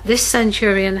that, this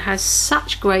centurion has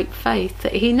such great faith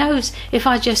that he knows if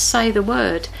I just say the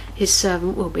word, his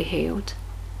servant will be healed.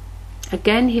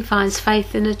 Again he finds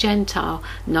faith in a Gentile,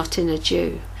 not in a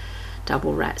Jew.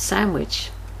 Double rat sandwich.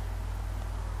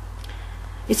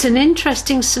 It's an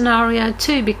interesting scenario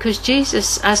too, because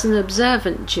Jesus, as an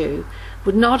observant Jew,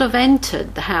 would not have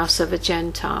entered the house of a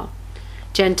Gentile.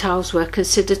 Gentiles were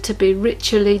considered to be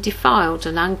ritually defiled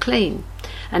and unclean,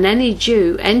 and any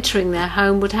Jew entering their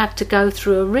home would have to go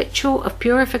through a ritual of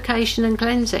purification and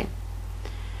cleansing.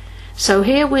 So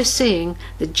here we're seeing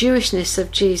the Jewishness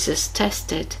of Jesus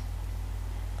tested.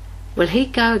 Will he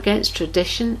go against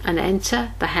tradition and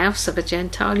enter the house of a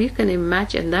Gentile? You can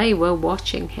imagine they were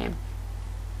watching him.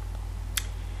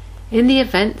 In the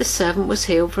event, the servant was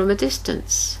healed from a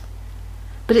distance.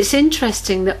 But it's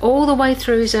interesting that all the way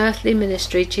through his earthly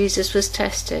ministry, Jesus was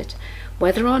tested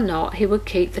whether or not he would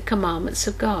keep the commandments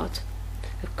of God.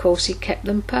 Of course, he kept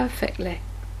them perfectly.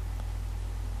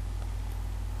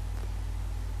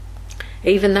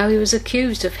 Even though he was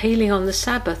accused of healing on the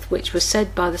Sabbath, which was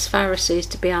said by the Pharisees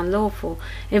to be unlawful.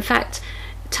 In fact,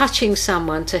 touching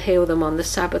someone to heal them on the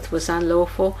Sabbath was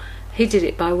unlawful. He did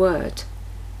it by word.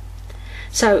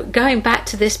 So, going back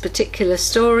to this particular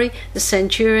story, the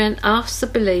centurion asked the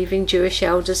believing Jewish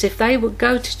elders if they would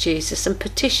go to Jesus and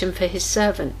petition for his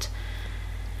servant.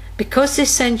 Because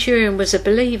this centurion was a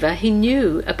believer, he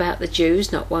knew about the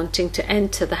Jews not wanting to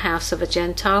enter the house of a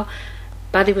Gentile,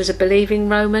 but he was a believing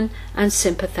Roman and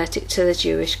sympathetic to the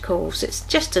Jewish cause. It's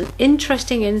just an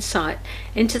interesting insight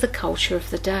into the culture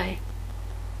of the day.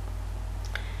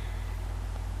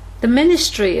 The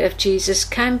ministry of Jesus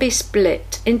can be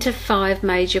split into 5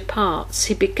 major parts.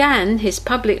 He began his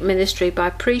public ministry by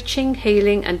preaching,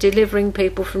 healing and delivering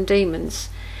people from demons.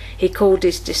 He called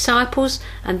his disciples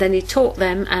and then he taught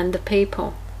them and the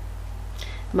people.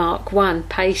 Mark 1,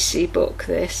 pacey book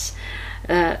this,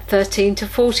 13 to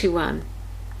 41.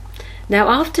 Now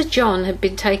after John had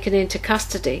been taken into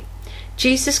custody,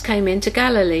 Jesus came into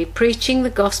Galilee, preaching the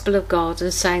gospel of God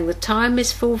and saying, the time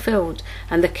is fulfilled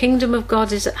and the kingdom of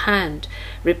God is at hand.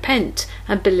 Repent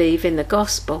and believe in the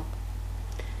gospel.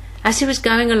 As he was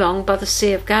going along by the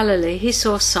Sea of Galilee, he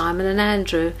saw Simon and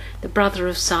Andrew, the brother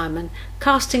of Simon,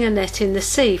 casting a net in the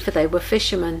sea, for they were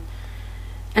fishermen.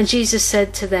 And Jesus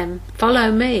said to them,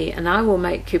 follow me, and I will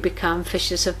make you become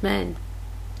fishers of men.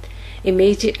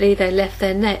 Immediately they left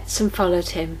their nets and followed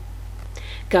him.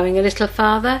 Going a little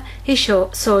farther, he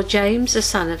saw James, the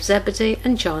son of Zebedee,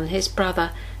 and John, his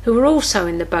brother, who were also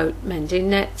in the boat mending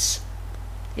nets.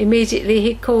 Immediately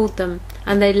he called them,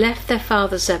 and they left their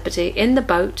father Zebedee in the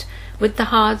boat with the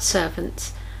hired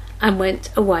servants, and went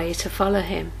away to follow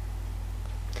him.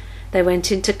 They went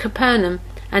into Capernaum,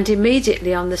 and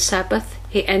immediately on the Sabbath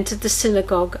he entered the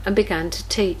synagogue and began to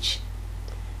teach.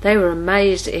 They were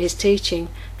amazed at his teaching,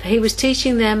 for he was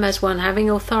teaching them as one having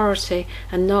authority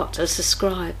and not as the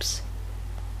scribes.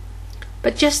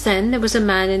 But just then there was a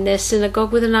man in their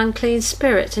synagogue with an unclean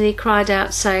spirit, and he cried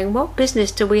out, saying, what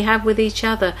business do we have with each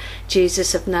other,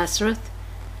 Jesus of Nazareth?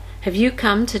 Have you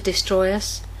come to destroy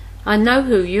us? I know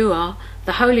who you are,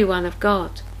 the Holy One of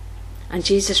God. And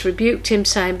Jesus rebuked him,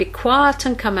 saying, be quiet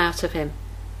and come out of him.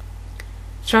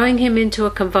 Throwing him into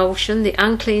a convulsion, the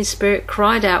unclean spirit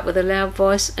cried out with a loud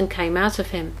voice and came out of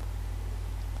him.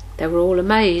 They were all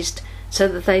amazed, so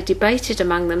that they debated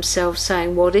among themselves,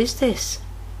 saying, what is this?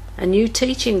 A new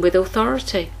teaching with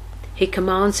authority. He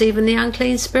commands even the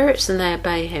unclean spirits, and they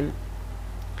obey him.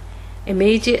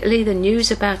 Immediately the news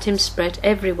about him spread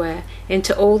everywhere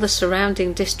into all the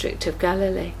surrounding district of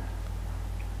Galilee.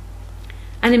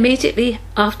 And immediately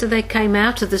after they came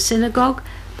out of the synagogue,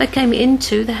 they came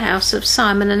into the house of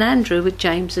Simon and Andrew with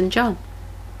James and John.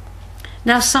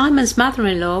 Now Simon's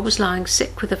mother-in-law was lying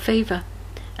sick with a fever,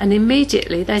 and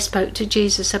immediately they spoke to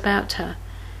Jesus about her.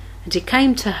 And he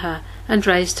came to her and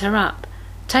raised her up,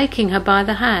 taking her by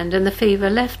the hand, and the fever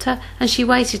left her, and she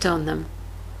waited on them.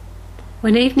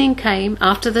 When evening came,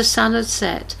 after the sun had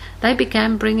set, they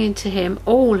began bringing to him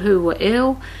all who were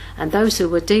ill, and those who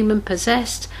were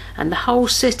demon-possessed, and the whole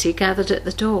city gathered at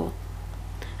the door.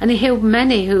 And he healed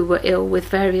many who were ill with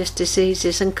various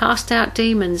diseases, and cast out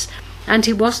demons, and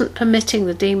he wasn't permitting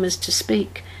the demons to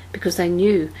speak, because they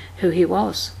knew who he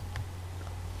was.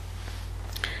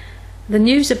 The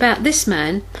news about this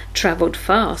man travelled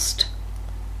fast.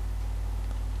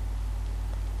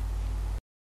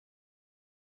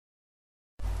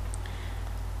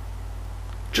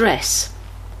 Dress.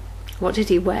 What did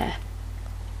he wear?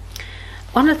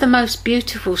 One of the most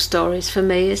beautiful stories for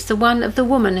me is the one of the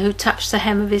woman who touched the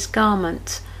hem of his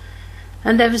garment.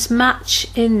 And there is much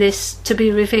in this to be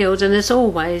revealed, and as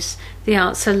always, the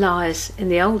answer lies in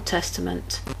the Old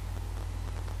Testament.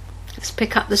 Let's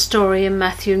pick up the story in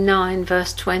Matthew 9,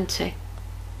 verse 20.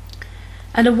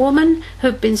 And a woman who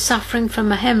had been suffering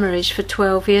from a hemorrhage for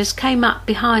 12 years came up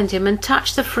behind him and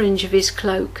touched the fringe of his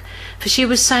cloak, for she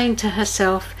was saying to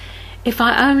herself, "If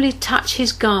I only touch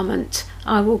his garment,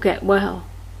 I will get well."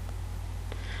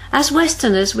 As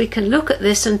Westerners, we can look at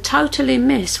this and totally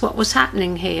miss what was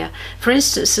happening here. For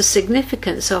instance, the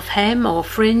significance of hem or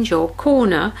fringe or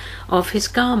corner of his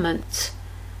garment.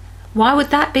 Why would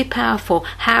that be powerful?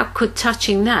 How could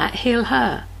touching that heal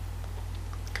her?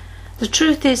 The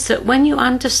truth is that when you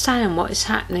understand what is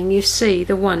happening, you see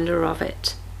the wonder of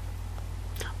it.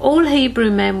 All Hebrew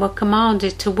men were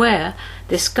commanded to wear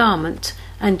this garment,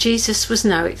 and Jesus was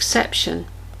no exception.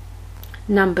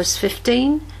 Numbers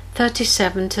 15,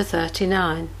 37 to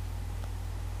 39.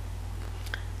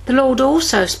 The Lord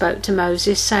also spoke to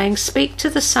Moses, saying, "Speak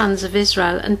to the sons of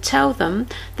Israel and tell them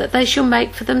that they shall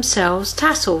make for themselves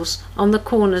tassels on the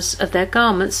corners of their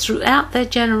garments throughout their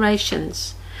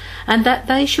generations, and that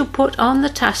they shall put on the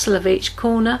tassel of each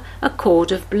corner a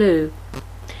cord of blue.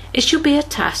 It shall be a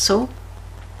tassel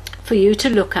for you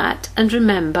to look at and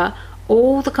remember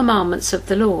all the commandments of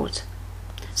the Lord,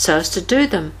 so as to do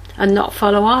them, and not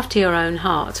follow after your own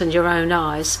heart and your own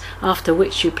eyes, after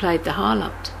which you played the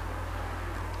harlot."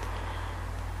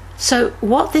 So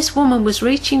what this woman was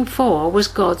reaching for was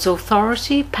God's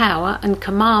authority, power and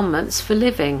commandments for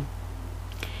living.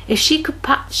 If she could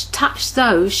touch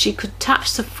those, she could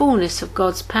touch the fullness of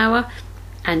God's power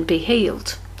and be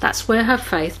healed. That's where her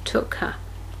faith took her.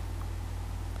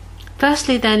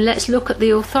 Firstly then, let's look at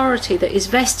the authority that is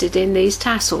vested in these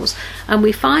tassels, and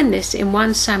we find this in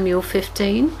 1 Samuel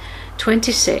 15,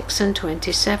 26 and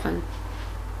 27.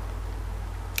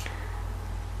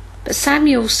 But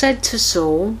Samuel said to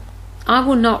Saul, "I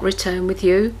will not return with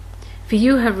you, for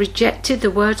you have rejected the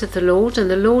word of the Lord,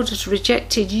 and the Lord has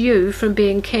rejected you from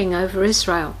being king over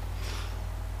Israel."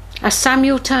 As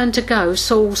Samuel turned to go,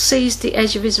 Saul seized the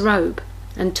edge of his robe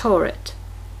and tore it.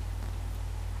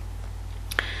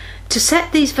 To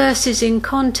set these verses in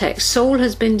context, Saul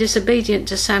has been disobedient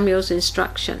to Samuel's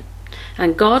instruction,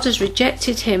 and God has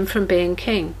rejected him from being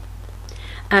king.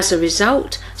 As a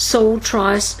result, Saul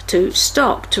tries to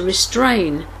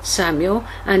restrain Samuel,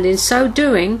 and in so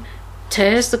doing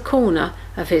tears the corner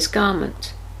of his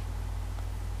garment.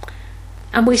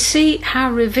 And we see how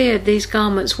revered these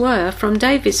garments were from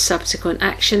David's subsequent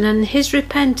action and his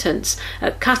repentance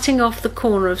at cutting off the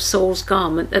corner of Saul's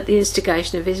garment at the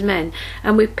instigation of his men.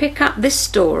 And we pick up this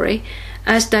story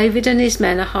as David and his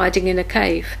men are hiding in a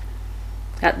cave.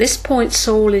 At this point,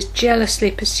 Saul is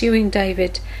jealously pursuing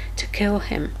David to kill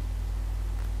him.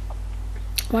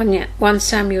 1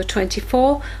 Samuel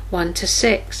 24, 1 to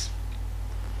 6.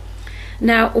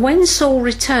 Now when Saul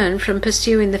returned from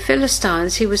pursuing the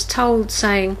Philistines, he was told,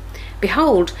 saying,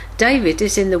 "Behold, David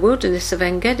is in the wilderness of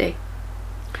En-gedi."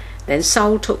 Then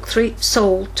Saul took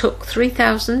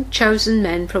 3,000 chosen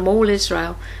men from all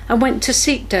Israel, and went to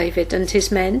seek David and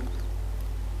his men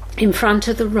in front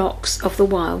of the rocks of the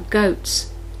wild goats.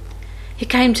 He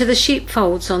came to the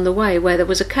sheepfolds on the way, where there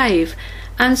was a cave,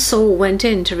 and Saul went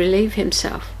in to relieve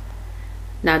himself.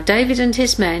 Now David and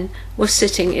his men were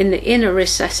sitting in the inner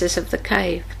recesses of the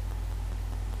cave.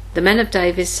 The men of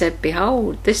David said,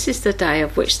 "Behold, this is the day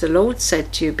of which the Lord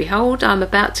said to you, Behold, I am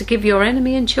about to give your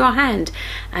enemy into your hand,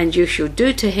 and you shall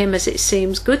do to him as it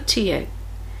seems good to you."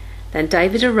 Then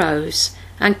David arose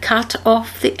and cut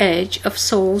off the edge of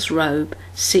Saul's robe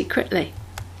secretly.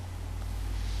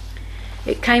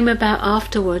 It came about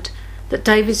afterward that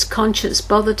David's conscience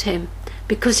bothered him,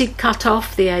 because he cut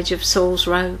off the edge of Saul's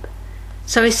robe.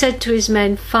 So he said to his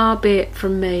men, "Far be it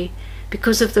from me,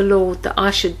 because of the Lord, that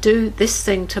I should do this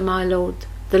thing to my Lord,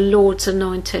 the Lord's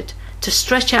anointed, to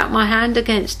stretch out my hand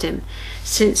against him,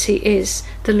 since he is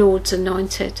the Lord's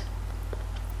anointed."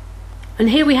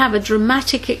 And here we have a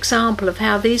dramatic example of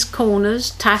how these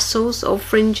corners, tassels or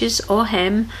fringes or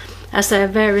hem, as they are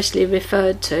variously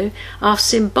referred to, are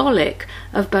symbolic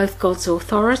of both God's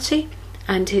authority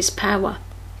and his power.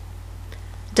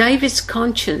 David's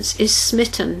conscience is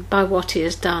smitten by what he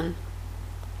has done.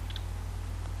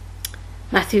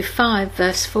 Matthew 5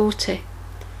 verse 40.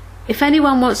 "If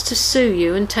anyone wants to sue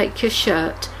you and take your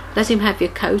shirt, let him have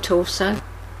your coat also."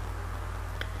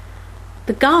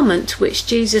 The garment which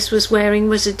Jesus was wearing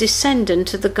was a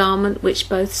descendant of the garment which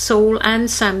both Saul and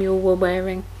Samuel were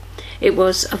wearing. It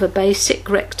was of a basic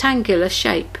rectangular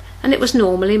shape, and it was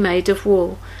normally made of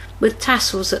wool, with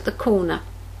tassels at the corner.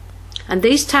 And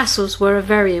these tassels were a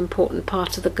very important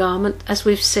part of the garment, as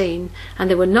we've seen, and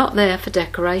they were not there for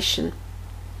decoration.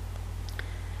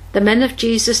 The men of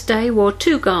Jesus' day wore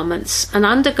two garments, an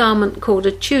undergarment called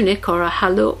a tunic or a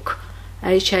haluk,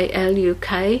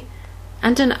 H-A-L-U-K,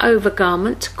 and an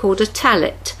overgarment called a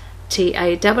tallit,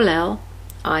 T-A-L-L-I-T.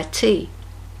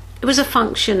 It was a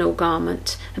functional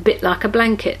garment, a bit like a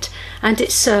blanket, and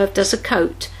it served as a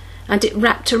coat, and it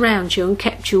wrapped around you and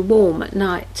kept you warm at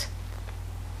night.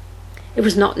 It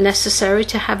was not necessary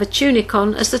to have a tunic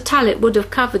on, as the tallit would have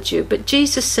covered you, but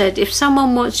Jesus said, if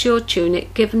someone wants your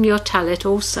tunic, give them your tallit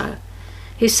also.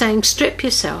 He's saying, strip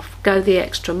yourself, go the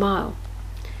extra mile.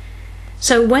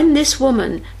 So when this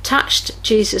woman touched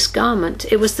Jesus' garment,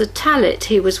 it was the tallit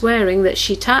he was wearing that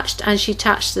she touched, and she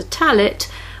touched the tallit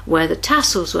where the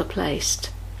tassels were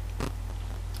placed.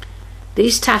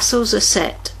 These tassels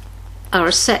are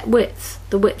a set width,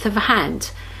 the width of a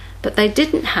hand, but they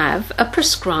didn't have a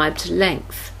prescribed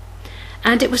length.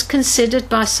 And it was considered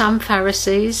by some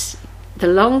Pharisees, the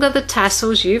longer the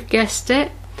tassels, you've guessed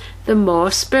it, the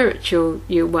more spiritual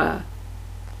you were.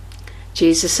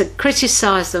 Jesus had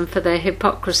criticised them for their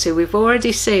hypocrisy. We've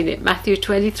already seen it, Matthew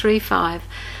 23:5.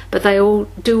 But they all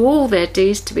do all their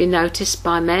deeds to be noticed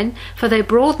by men, for they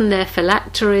broaden their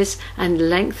phylacteries and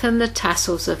lengthen the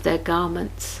tassels of their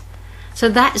garments. So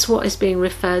that is what is being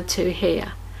referred to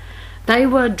here. They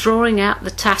were drawing out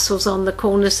the tassels on the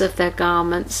corners of their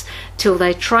garments till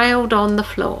they trailed on the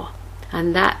floor,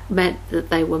 and that meant that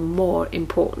they were more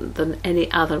important than any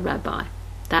other rabbi.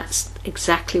 That's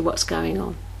exactly what's going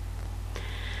on.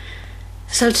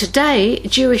 So today,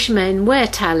 Jewish men wear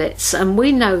tallits, and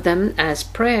we know them as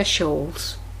prayer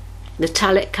shawls. The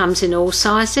tallit comes in all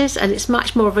sizes, and it's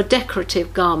much more of a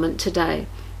decorative garment today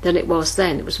than it was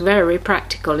then. It was very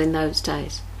practical in those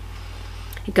days.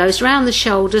 It goes round the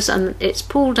shoulders, and it's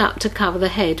pulled up to cover the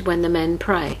head when the men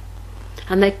pray.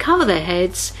 And they cover their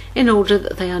heads in order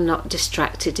that they are not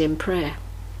distracted in prayer.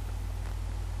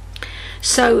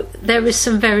 So there is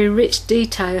some very rich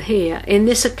detail here in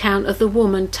this account of the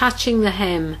woman touching the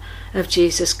hem of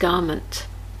Jesus' garment.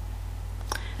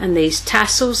 And these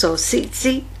tassels, or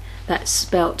tzitzit, that's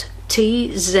spelt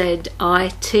T-Z-I-T-Z-I-T,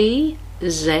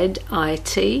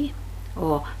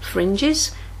 or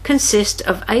fringes, consist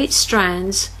of 8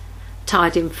 strands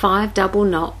tied in 5 double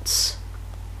knots.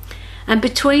 And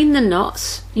between the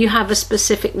knots you have a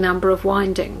specific number of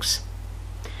windings.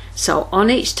 So on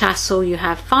each tassel you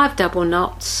have 5 double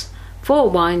knots, 4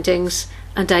 windings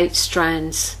and 8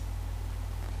 strands.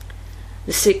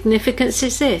 The significance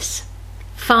is this: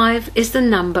 5 is the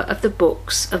number of the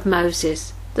books of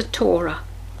Moses, the Torah.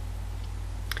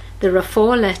 There are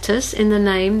 4 letters in the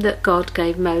name that God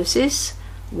gave Moses: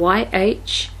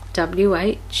 YHWH,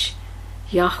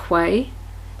 Yahweh,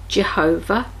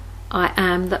 Jehovah, I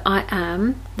am that I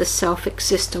am, the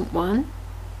self-existent one.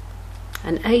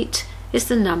 And 8 is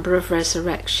the number of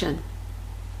resurrection.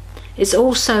 It's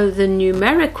also the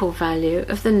numerical value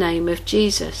of the name of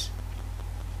Jesus.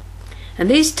 And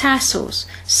these tassels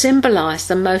symbolize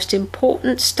the most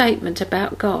important statement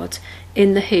about God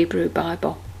in the Hebrew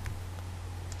Bible.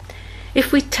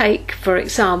 If we take, for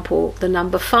example, the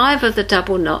number 5 of the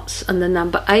double knots and the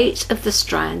number 8 of the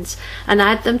strands and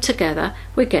add them together,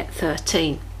 we get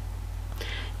 13.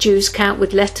 Jews count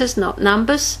with letters, not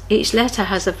numbers. Each letter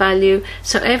has a value,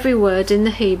 so every word in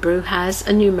the Hebrew has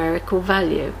a numerical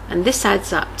value. And this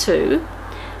adds up to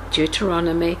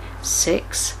Deuteronomy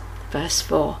 6, verse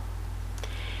 4.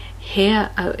 Hear,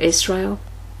 O Israel,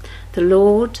 the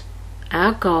Lord,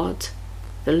 our God,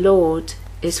 the Lord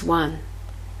is one.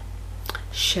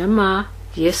 Shema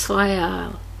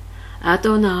Yisrael,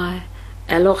 Adonai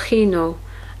Eloheinu,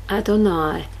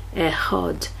 Adonai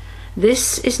Echad.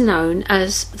 This is known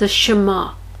as the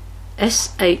Shema,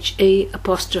 S-H-E'-M-A.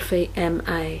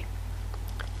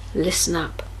 Listen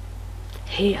up.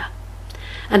 Hear.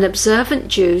 And observant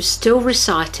Jews still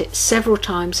recite it several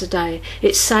times a day.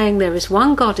 It's saying there is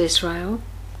one God, Israel,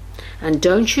 and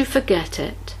don't you forget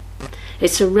it.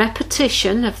 It's a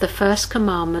repetition of the first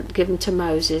commandment given to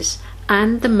Moses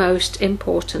and the most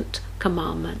important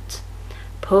commandment.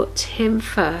 Put him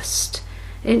first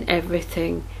in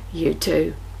everything you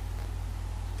do.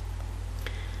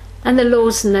 And the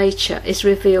Lord's nature is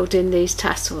revealed in these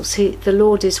tassels. The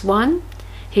Lord is one.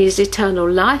 He is eternal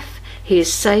life. He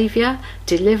is Saviour,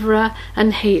 Deliverer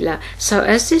and Healer. So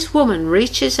as this woman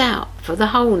reaches out for the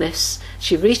wholeness,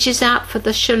 she reaches out for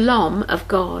the shalom of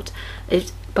God.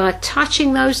 By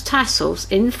touching those tassels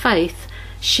in faith,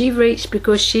 she reached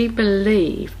because she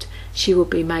believed she would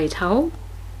be made whole,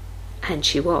 and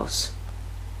she was.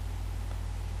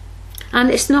 And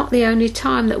it's not the only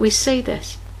time that we see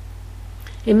this.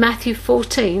 In Matthew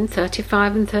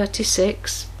 14:35 and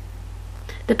 36,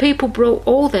 the people brought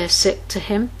all their sick to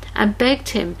him and begged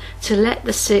him to let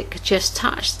the sick just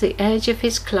touch the edge of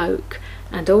his cloak,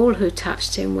 and all who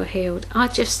touched him were healed. I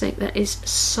just think that is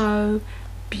so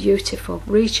beautiful.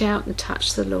 Reach out and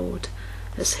touch the Lord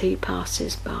as he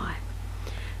passes by.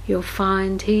 You'll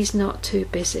find he's not too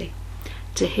busy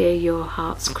to hear your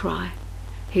heart's cry.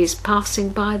 He's passing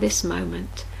by this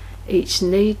moment, each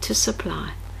need to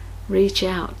supply. Reach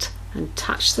out and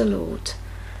touch the Lord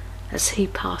as he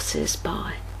passes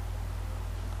by.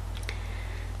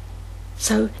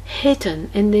 So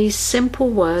hidden in these simple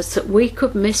words that we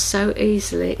could miss so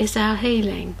easily is our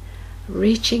healing,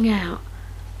 reaching out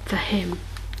for him.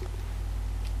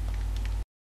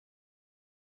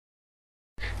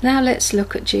 Now let's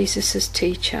look at Jesus as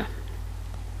teacher.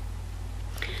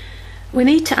 We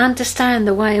need to understand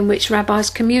the way in which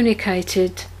rabbis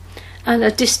communicated, and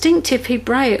a distinctive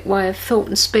Hebraic way of thought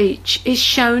and speech is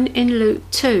shown in Luke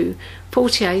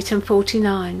 2:48 and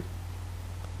 49.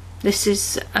 This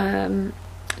is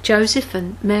Joseph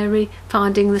and Mary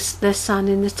finding their son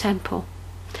in the temple.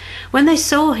 When they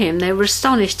saw him, they were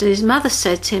astonished, and his mother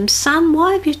said to him, "Son,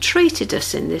 why have you treated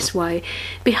us in this way?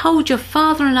 Behold, your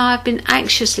father and I have been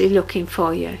anxiously looking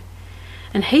for you."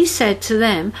 And he said to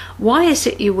them, "Why is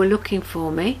it you were looking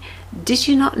for me? Did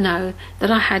you not know that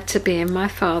I had to be in my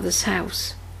father's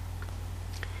house?"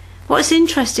 What is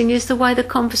interesting is the way the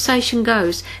conversation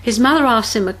goes. His mother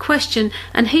asks him a question,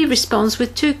 and he responds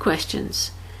with two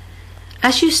questions.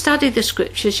 As you study the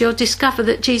scriptures, you'll discover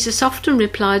that Jesus often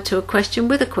replied to a question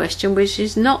with a question, which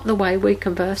is not the way we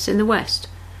converse in the West.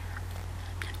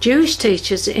 Jewish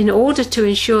teachers, in order to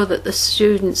ensure that the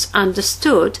students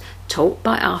understood, taught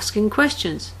by asking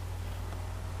questions.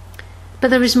 But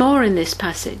there is more in this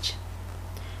passage.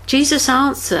 Jesus'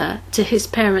 answer to his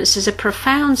parents is a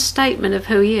profound statement of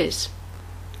who he is.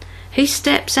 He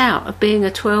steps out of being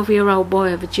a 12-year-old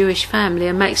boy of a Jewish family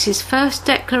and makes his first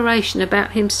declaration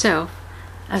about himself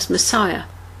as Messiah.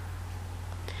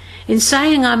 In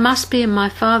saying, "I must be in my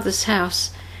Father's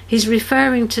house," he's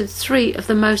referring to three of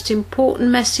the most important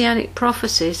messianic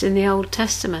prophecies in the Old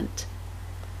Testament.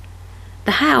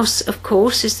 The house, of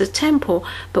course, is the temple,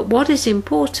 but what is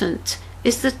important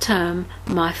is the term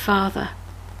 "my Father."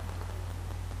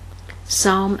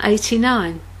 Psalm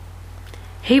 89.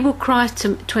 He will cry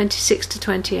to 26 to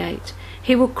 28.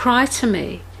 He will cry to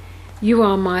me, "You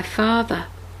are my Father,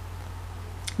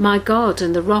 my God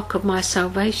and the rock of my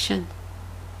salvation.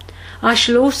 I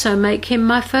shall also make him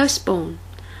my firstborn,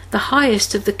 the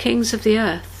highest of the kings of the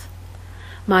earth.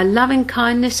 My loving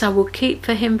kindness I will keep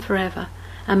for him forever,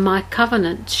 and my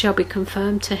covenant shall be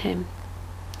confirmed to him.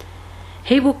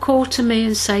 He will call to me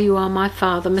and say, 'You are my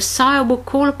Father.'" Messiah will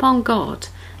call upon God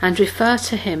and refer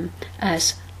to him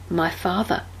as my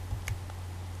Father.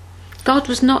 God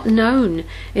was not known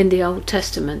in the Old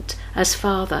Testament as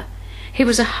Father. He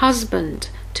was a husband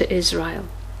to Israel.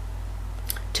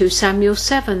 2 Samuel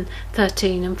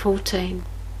 7:13 and 14.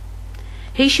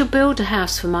 He shall build a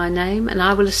house for my name, and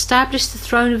I will establish the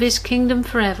throne of his kingdom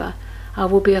forever. I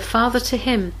will be a father to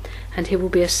him, and he will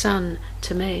be a son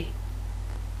to me.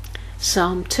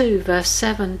 Psalm 2 verse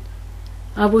 7.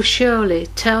 I will surely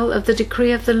tell of the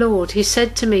decree of the Lord. He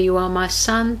said to me, "You are my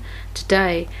son.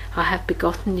 Today I have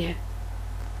begotten you."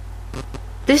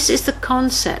 This is the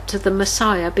concept of the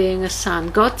Messiah being a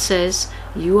son. God says,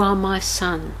 "You are my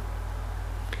son."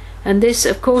 And this,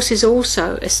 of course, is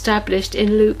also established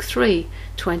in Luke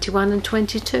 3:21 and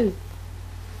 22.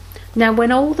 Now,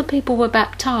 when all the people were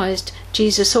baptized,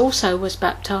 Jesus also was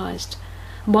baptized.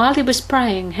 While he was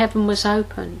praying, heaven was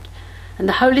opened, and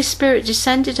the Holy Spirit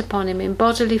descended upon him in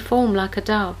bodily form like a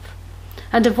dove.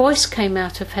 And a voice came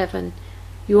out of heaven,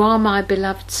 "You are my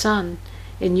beloved Son,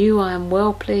 in you I am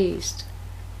well pleased."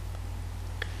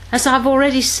 As I've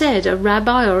already said, a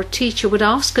rabbi or a teacher would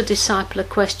ask a disciple a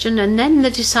question, and then the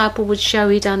disciple would show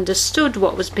he'd understood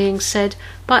what was being said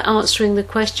by answering the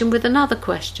question with another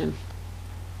question.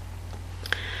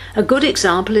 A good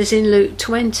example is in Luke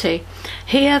 20.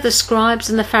 Here the scribes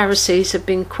and the Pharisees have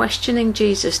been questioning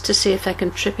Jesus to see if they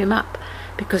can trip him up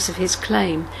because of his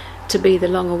claim to be the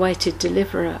long-awaited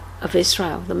deliverer of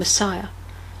Israel, the Messiah.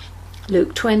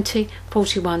 Luke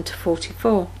 20:41 to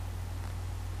 44.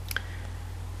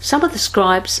 Some of the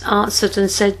scribes answered and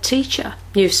said, "Teacher,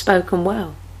 you've spoken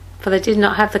well," for they did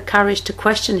not have the courage to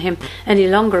question him any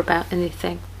longer about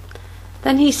anything.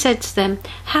 Then he said to them,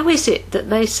 "How is it that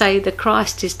they say the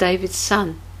Christ is David's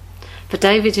son? For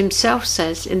David himself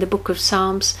says in the book of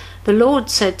Psalms, 'The Lord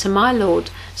said to my Lord,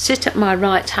 sit at my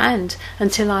right hand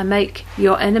until I make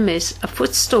your enemies a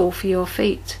footstool for your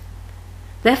feet.'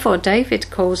 Therefore David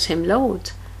calls him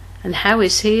Lord. And how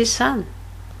is he his son?"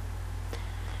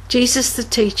 Jesus the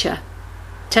teacher,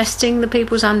 testing the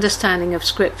people's understanding of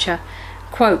Scripture,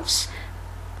 quotes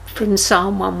from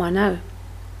Psalm 110.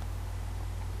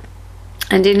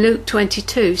 And in Luke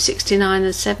 22:69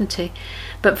 and 70,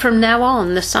 "But from now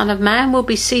on the Son of Man will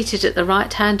be seated at the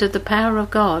right hand of the power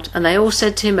of God. And they all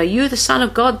said to him, 'Are you the Son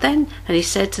of God then?' And he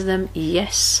said to them,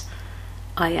 'Yes,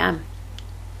 I am.'"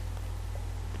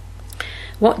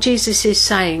 What Jesus is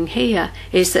saying here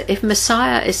is that if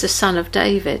Messiah is the son of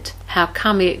David, how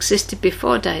come he existed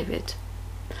before David?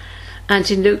 And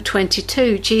in Luke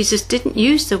 22, Jesus didn't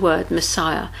use the word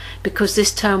Messiah because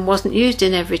this term wasn't used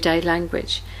in everyday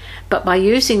language. But by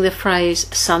using the phrase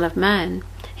Son of Man,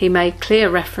 he made clear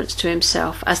reference to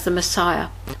himself as the Messiah,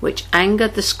 which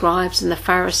angered the scribes and the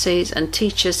Pharisees and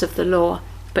teachers of the law,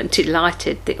 but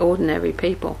delighted the ordinary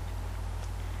people.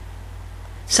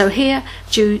 So here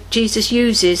Jesus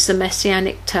uses the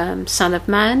messianic term Son of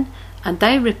Man, and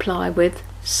they reply with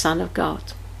Son of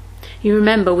God. You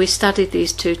remember we studied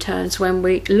these two terms when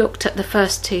we looked at the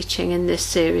first teaching in this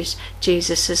series,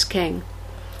 Jesus as King.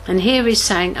 And here he's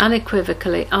saying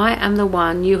unequivocally, "I am the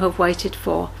one you have waited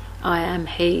for, I am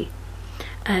he."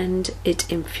 And it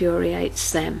infuriates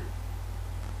them.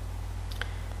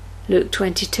 Luke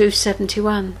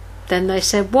 22:71. Then they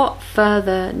said, "What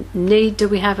further need do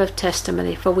we have of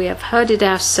testimony? For we have heard it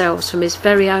ourselves from his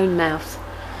very own mouth."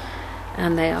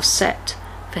 And they are set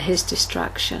for his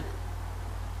destruction.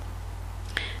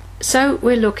 So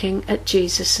we're looking at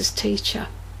Jesus as teacher.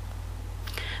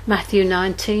 Matthew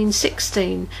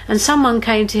 19:16. "And someone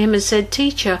came to him and said,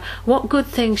 'Teacher, what good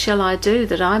thing shall I do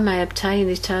that I may obtain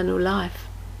eternal life?'"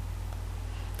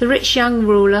 The rich young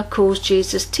ruler calls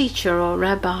Jesus teacher or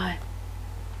rabbi.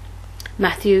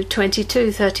 Matthew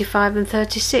 22:35 and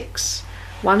 36.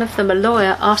 One of them, a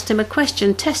lawyer, asked him a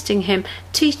question, testing him,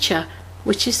 "Teacher,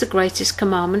 which is the greatest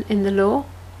commandment in the law?"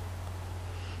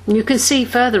 And you can see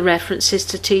further references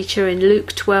to teacher in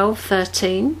Luke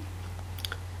 12:13,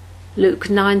 Luke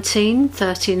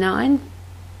 19:39,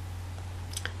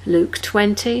 Luke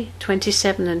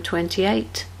 20:27 and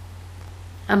 28,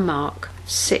 and Mark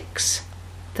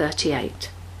 6:38.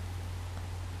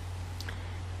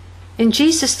 In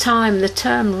Jesus' time, the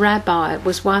term rabbi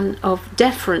was one of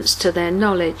deference to their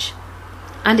knowledge,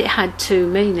 and it had two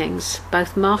meanings,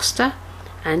 both master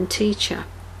and teacher.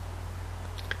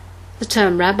 The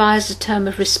term rabbi is a term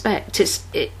of respect.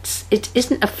 It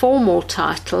isn't a formal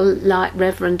title like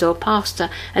reverend or pastor,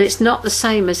 and it's not the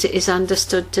same as it is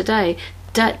understood today.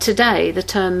 Today, the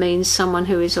term means someone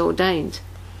who is ordained.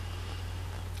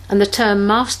 And the term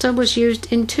master was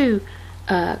used in two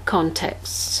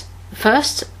contexts.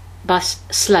 First, by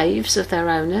slaves of their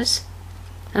owners,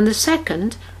 and the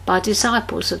second by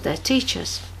disciples of their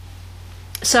teachers.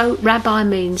 So rabbi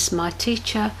means my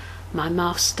teacher, my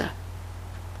master.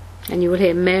 And you will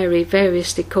hear Mary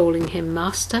variously calling him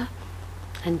master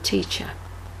and teacher.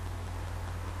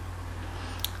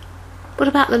 What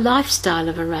about the lifestyle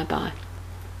of a rabbi?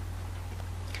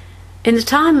 In the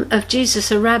time of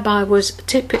Jesus, a rabbi was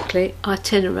typically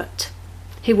itinerant.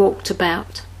 He walked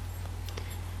about.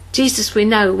 Jesus, we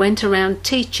know, went around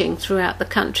teaching throughout the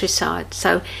countryside,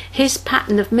 so his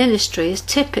pattern of ministry is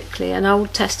typically an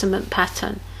Old Testament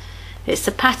pattern. It's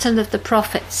the pattern of the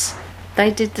prophets. They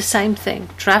did the same thing,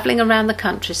 travelling around the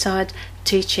countryside,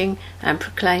 teaching and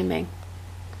proclaiming.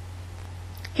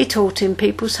 He taught in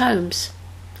people's homes.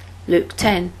 Luke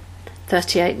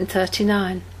 10:38 and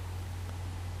 39.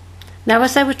 Now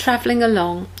as they were travelling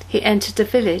along, he entered a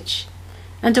village,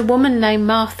 and a woman named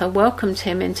Martha welcomed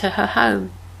him into her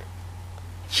home.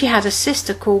 She had a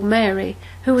sister called Mary,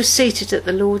 who was seated at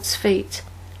the Lord's feet,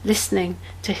 listening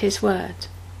to his word.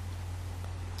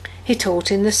 He taught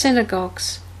in the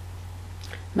synagogues.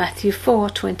 Matthew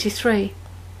 4:23.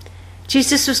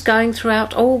 Jesus was going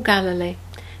throughout all Galilee,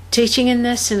 teaching in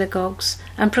their synagogues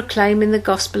and proclaiming the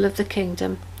gospel of the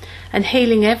kingdom, and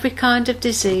healing every kind of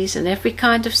disease and every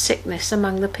kind of sickness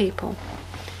among the people.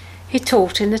 He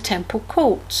taught in the temple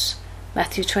courts.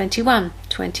 Matthew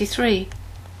 21:23.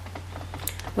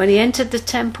 When he entered the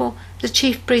temple, the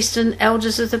chief priests and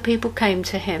elders of the people came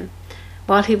to him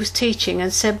while he was teaching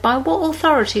and said, "By what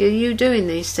authority are you doing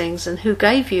these things, and who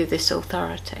gave you this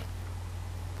authority?"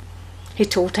 He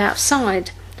taught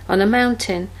outside, on a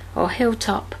mountain or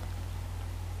hilltop.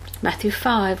 Matthew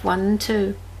 5:1 and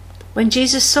 2. When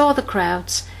Jesus saw the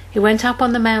crowds, he went up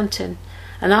on the mountain,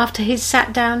 And after he'd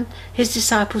sat down, his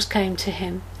disciples came to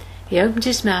him. He opened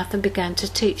his mouth and began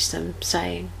to teach them,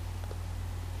 saying.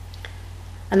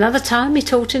 Another time he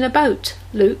taught in a boat,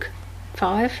 Luke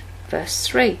 5, verse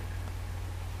 3.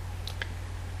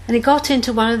 And he got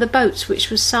into one of the boats, which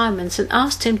was Simon's, and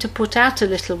asked him to put out a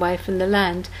little way from the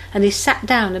land, and he sat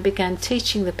down and began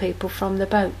teaching the people from the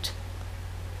boat.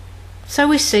 So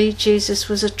we see Jesus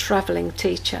was a travelling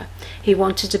teacher. He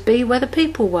wanted to be where the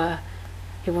people were.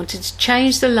 He wanted to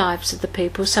change the lives of the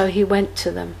people, so he went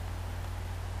to them.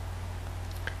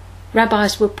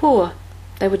 Rabbis were poor.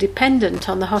 They were dependent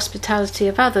on the hospitality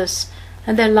of others,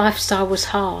 and their lifestyle was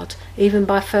hard, even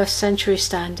by first-century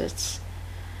standards.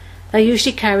 They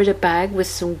usually carried a bag with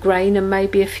some grain and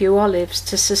maybe a few olives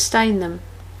to sustain them.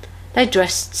 They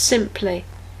dressed simply.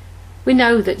 We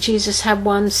know that Jesus had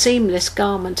one seamless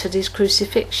garment at his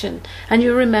crucifixion, and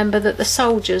you remember that the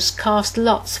soldiers cast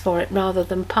lots for it rather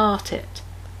than part it.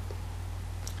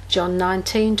 John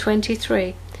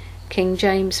 19:23, King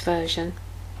James Version.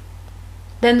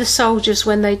 Then the soldiers,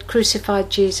 when they'd crucified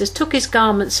Jesus, took his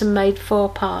garments and made 4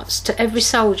 parts, to every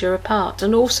soldier a part,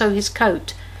 and also his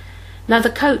coat. Now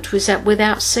the coat was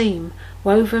without seam,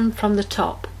 woven from the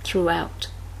top throughout.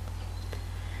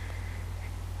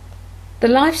 The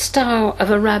lifestyle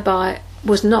of a rabbi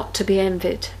was not to be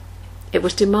envied. It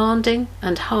was demanding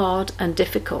and hard and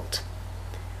difficult.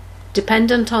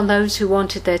 Dependent on those who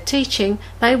wanted their teaching,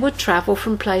 they would travel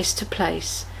from place to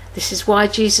place. This is why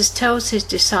Jesus tells his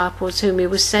disciples whom he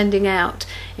was sending out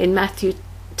in Matthew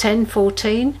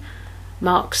 10:14,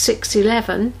 Mark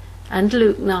 6:11, and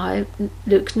Luke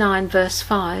 9 verse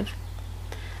 5.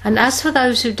 And as for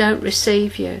those who don't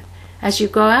receive you, as you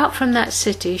go out from that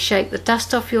city, shake the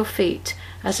dust off your feet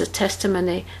as a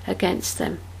testimony against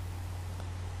them.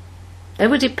 They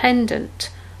were dependent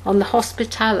on the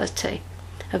hospitality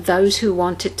of those who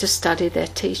wanted to study their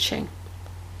teaching.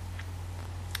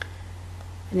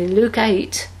 And in Luke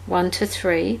 8,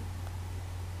 1-3,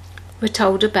 we're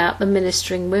told about the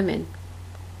ministering women.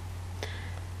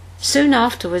 Soon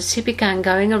afterwards he began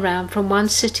going around from one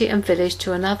city and village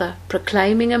to another,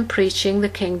 proclaiming and preaching the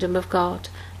kingdom of God.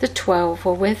 The 12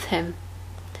 were with him,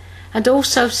 and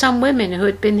also some women who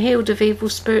had been healed of evil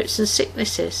spirits and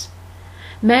sicknesses.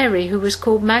 Mary, who was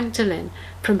called Magdalene,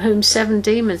 from whom 7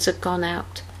 demons had gone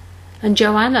out, and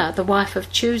Joanna, the wife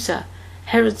of Chusa,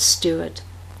 Herod's steward,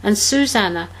 and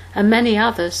Susanna, and many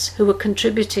others who were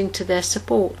contributing to their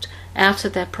support out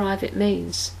of their private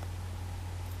means.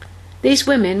 These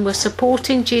women were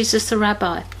supporting Jesus the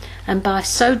Rabbi, and by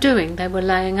so doing they were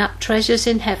laying up treasures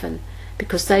in heaven,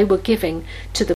 because they were giving to the